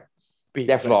แยกปีก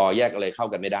แยกฟลอร์แยกอะไรเข้า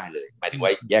กันไม่ได้เลยหมายถึงว่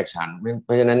าแยกชั้นเพ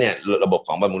ราะฉะนั้นเนี่ยระบบข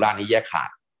องบำรุงราษฎร์นี่แยกขา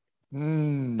ด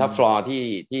ถ้าฟลอร์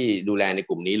ที่ดูแลใน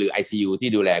กลุ่มนี้หรือ ICU ที่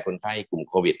ดูแลคนไข้กลุ่ม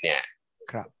โควิดเนี่ย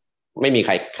ครับไม่มีใ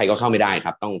ครก็เข้าไม่ได้ค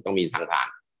รับต้องมีทางผ่าน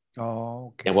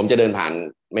อย่างผมจะเดินผ่าน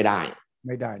ไม่ได้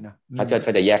นะเขา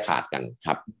จะแยกขาดกันค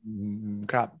รับ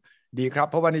ครับดีครับ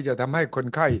เพราะว่านี่จะทำให้คน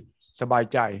ไข้สบาย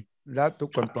ใจและทุก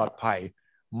คนปลอดภัย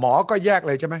หมอก็แยกเ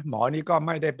ลยใช่ไหมหมอนี่ก็ไ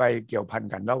ม่ได้ไปเกี่ยวพัน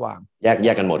กันระหว่างแย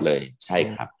กกันหมดเลยใช่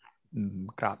ครับ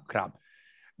ครับ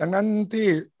ดังนั้นที่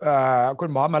คุณ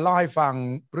หมอมาเล่าให้ฟัง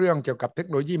เรื่องเกี่ยวกับเทค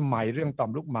โนโลยีใหม่เรื่องต่อ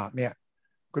มลูกหมากเนี่ย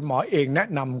คุณหมอเองแนะ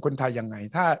นำคนไทยยังไง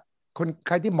ถ้าคนใ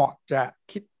ครที่เหมาะจะ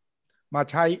คิดมา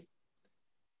ใช้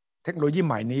เทคโนโลยีใ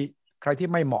หม่นี้ใครที่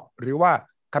ไม่เหมาะหรือว่า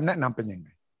คำแนะนำเป็นยังไง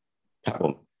ครับผ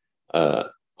ม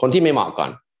คนที่ไม่เหมาะก่อ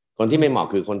นคนที่ไม่เหมาะ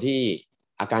คือคนที่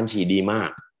อาการฉี่ดีมา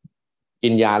กกิ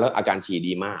นยาแล้วอาการฉี่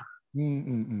ดีมาก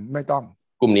ไม่ต้อง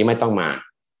กลุ่มนี้ไม่ต้องมา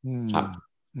ครับ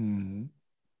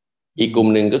อีกกลุ่ม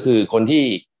หนึ่งก็คือคนที่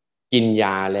กินย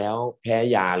าแล้วแพ้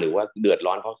ยาหรือว่าเดือด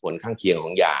ร้อนเพราะผลข้างเคียงข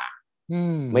องยา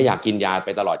ไม่อยากกินยาไป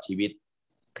ตลอดชีวิต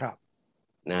ครับ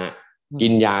นะกิ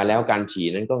นยาแล้วการฉี่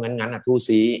นั้นก็งั้นทู่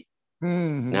ซี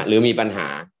นะหรือมีปัญหา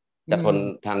จะทน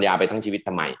ทานยาไปทั้งชีวิตท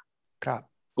ำไมครับ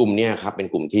กลุ่มนี้ครับเป็น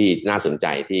กลุ่มที่น่าสนใจ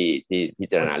ที่พิ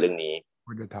จารณาเรื่องนี้ค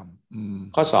วรจะท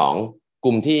ำข้อ2ก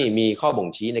ลุ่มที่มีข้อบ่ง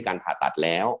ชี้ในการผ่าตัดแ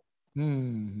ล้ว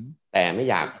แต่ไม่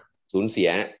อยากสูญเสีย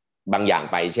บางอย่าง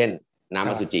ไปเช่นน้ำ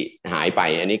อสุจิหายไป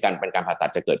อันนี้เป็นการผ่าตั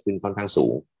ดจะเกิดขึ้นค่อนข้างสู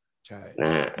งน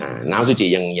ะฮะน้ำอสุจิ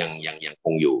ยังค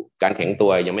งอยู่การแข็งตั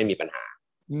วยังไม่มีปัญหา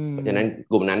เพราะฉะนั้น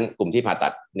กลุ่มที่ผ่าตั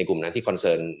ดในกลุ่มนั้นที่คอนเ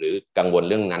ซิร์นหรือกังวล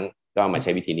เรื่องนั้นก็มาใ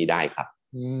ช้วิธีนี้ได้ครับ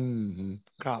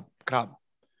ครับ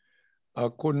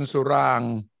คุณสุราง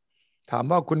ถาม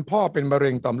ว่าคุณพ่อเป็นมะเ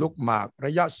ร็งต่อมลูกหมากร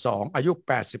ะยะ2อายุ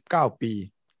89ปี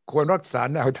ควรรักษา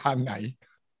แนวทางไหน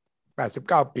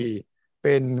89ปีเ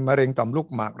ป็นมะเร็งต่อมลูก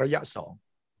หมากระยะ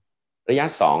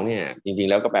2เนี่ยจริงๆ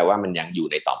แล้วก็แปลว่ามันยังอยู่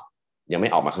ในต่อมยังไม่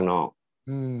ออกมาข้างนอก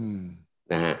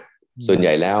นะฮะส่วนให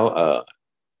ญ่แล้ว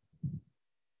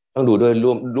ต้องดูด้วย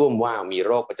ร่วมว่ามีโ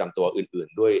รคประจำตัวอื่น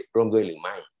ๆด้วยร่วมด้วยหรือไ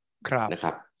ม่นะค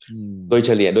รับโดยเฉ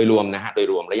ลี่ยโดยรวมนะฮะโดย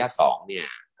รวมระยะ2เนี่ย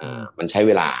มันใช้เ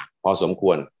วลาพอสมค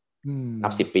วรนั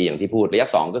บ10 ปีอย่างที่พูดระยะ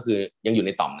2ก็คือยังอยู่ใน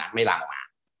ต่อมนะไม่ลามออกมา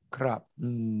ครับ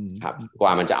ครับกว่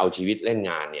ามันจะเอาชีวิตเล่น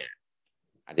งานเนี่ย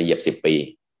อาจจะเหยียบ10 ปี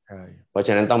ใช่เพราะฉ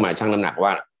ะนั้นต้องมาชั่งน้ำหนักว่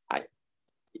า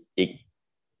อีก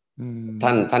ท่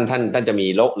านจะมี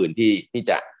โรคอื่นที่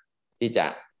จะ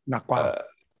หนักกว่า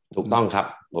ถูกต้องครับ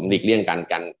ผมหลีกเลี่ยง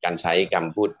การใช้ค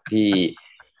ำพูดที่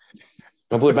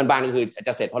คำพูดบ้านๆก็คือจ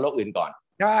ะเสร็จเพราะโรคอื่นก่อน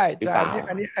ใช่ใช่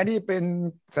อันนี้เป็น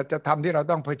สัจธรรมที่เรา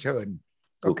ต้องเผชิญ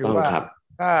ก็คือว่า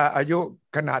ถ้าอายุ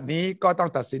ขนาดนี้ก็ต้อง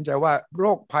ตัดสินใจว่าโร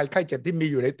คภัยไข้เจ็บที่มี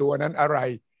อยู่ในตัวนั้นอะไร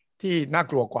ที่น่า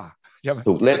กลัวกว่าใช่ไหม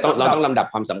ถูกเลยเราต้องลำดับ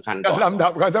ความสำคัญก่อนลำดั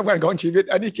บความสำคัญของชีวิต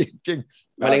อันนี้จริง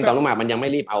มะเร็งต่อมลูกหมากมันยังไม่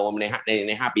รีบเอาใ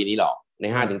น5 ปีนี้หรอกใน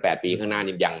5 ถึง 8 ปีข้างหน้า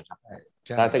นี่ยังครับ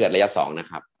ถ้าเกิดระยะ2นะ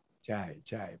ครับใ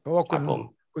ช่เพราะว่า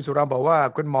คุณสุรามบอกว่า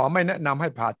คุณหมอไม่แนะนำให้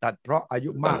ผ่าตัดเพราะอา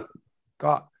ยุมาก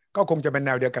ก็คงจะเป็นแน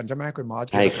วเดียวกันใช่ไหมคุณหมอ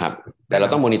ใช่ครับแต่เรา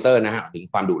ต้องมอนิเตอร์นะฮะถึง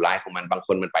ความดุร้ายของมันบางค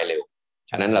นมันไปเร็ว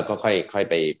ฉะนั้นเราก็ค่อย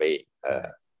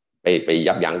ไป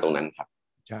ยับยั้งตรงนั้นครับ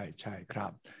ใช่ครั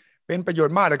บเป็นประโยช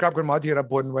น์มากเลยครับคุณหมอธีร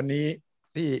พลวันนี้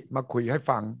ที่มาคุยให้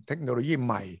ฟังเทคโนโลยีใ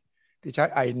หม่ที่ใช้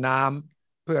ไอน้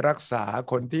ำเพื่อรักษา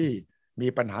คนที่มี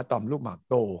ปัญหาต่อมลูกหมาก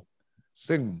โต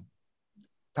ซึ่ง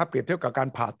ถ้าเปรียบเทียบกับการ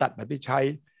ผ่าตัดแบบที่ใช้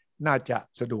น่าจะ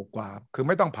สะดวกกว่าคือไ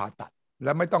ม่ต้องผ่าตัดแล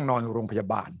ะไม่ต้องนอนโรงพยา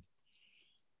บาล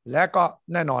และก็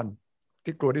แน่นอน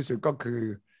ที่กลัวที่สุดก็คือ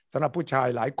สำหรับผู้ชาย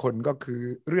หลายคนก็คือ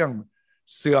เรื่อง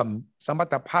เสื่อมสมร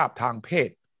รถภาพทางเพศ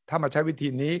ถ้ามาใช้วิธี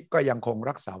นี้ก็ยังคง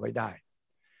รักษาไว้ได้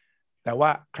แต่ว่า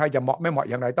ใครจะเหมาะไม่เหมาะ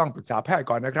อย่างไรต้องปรึกษาแพทย์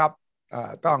ก่อนนะครับ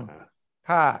ต้อง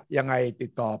ถ้ายังไงติ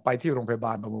ดต่อไปที่โรงพยาบ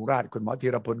าลบำรุงราษฎร์คุณหมอธี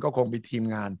รพลก็คงมีทีม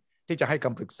งานที่จะให้ค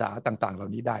ำปรึกษาต่างๆเหล่า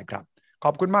นี้ได้ครับข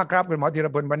อบคุณมากครับคุณหมอธีร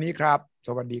พลวันนี้ครับส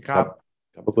วัสดีครับ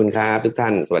ขอบคุณครับทุกท่า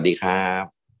นสวัสดีครับ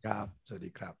ครับสวัสดี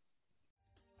ครับ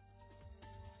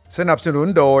สนับสนุน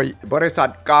โดยบริษัท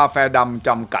กาแฟดำจ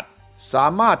ำกัดสา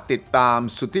มารถติดตาม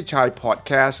สุทธิชัยพอดแ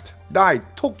คสต์ได้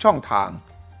ทุกช่องทาง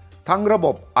ทั้งระบ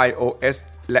บ iOS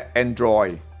และ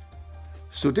Android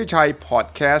สุทธิชัย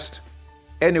Podcast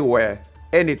Anywhere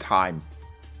Anytime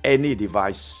Any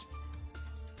Device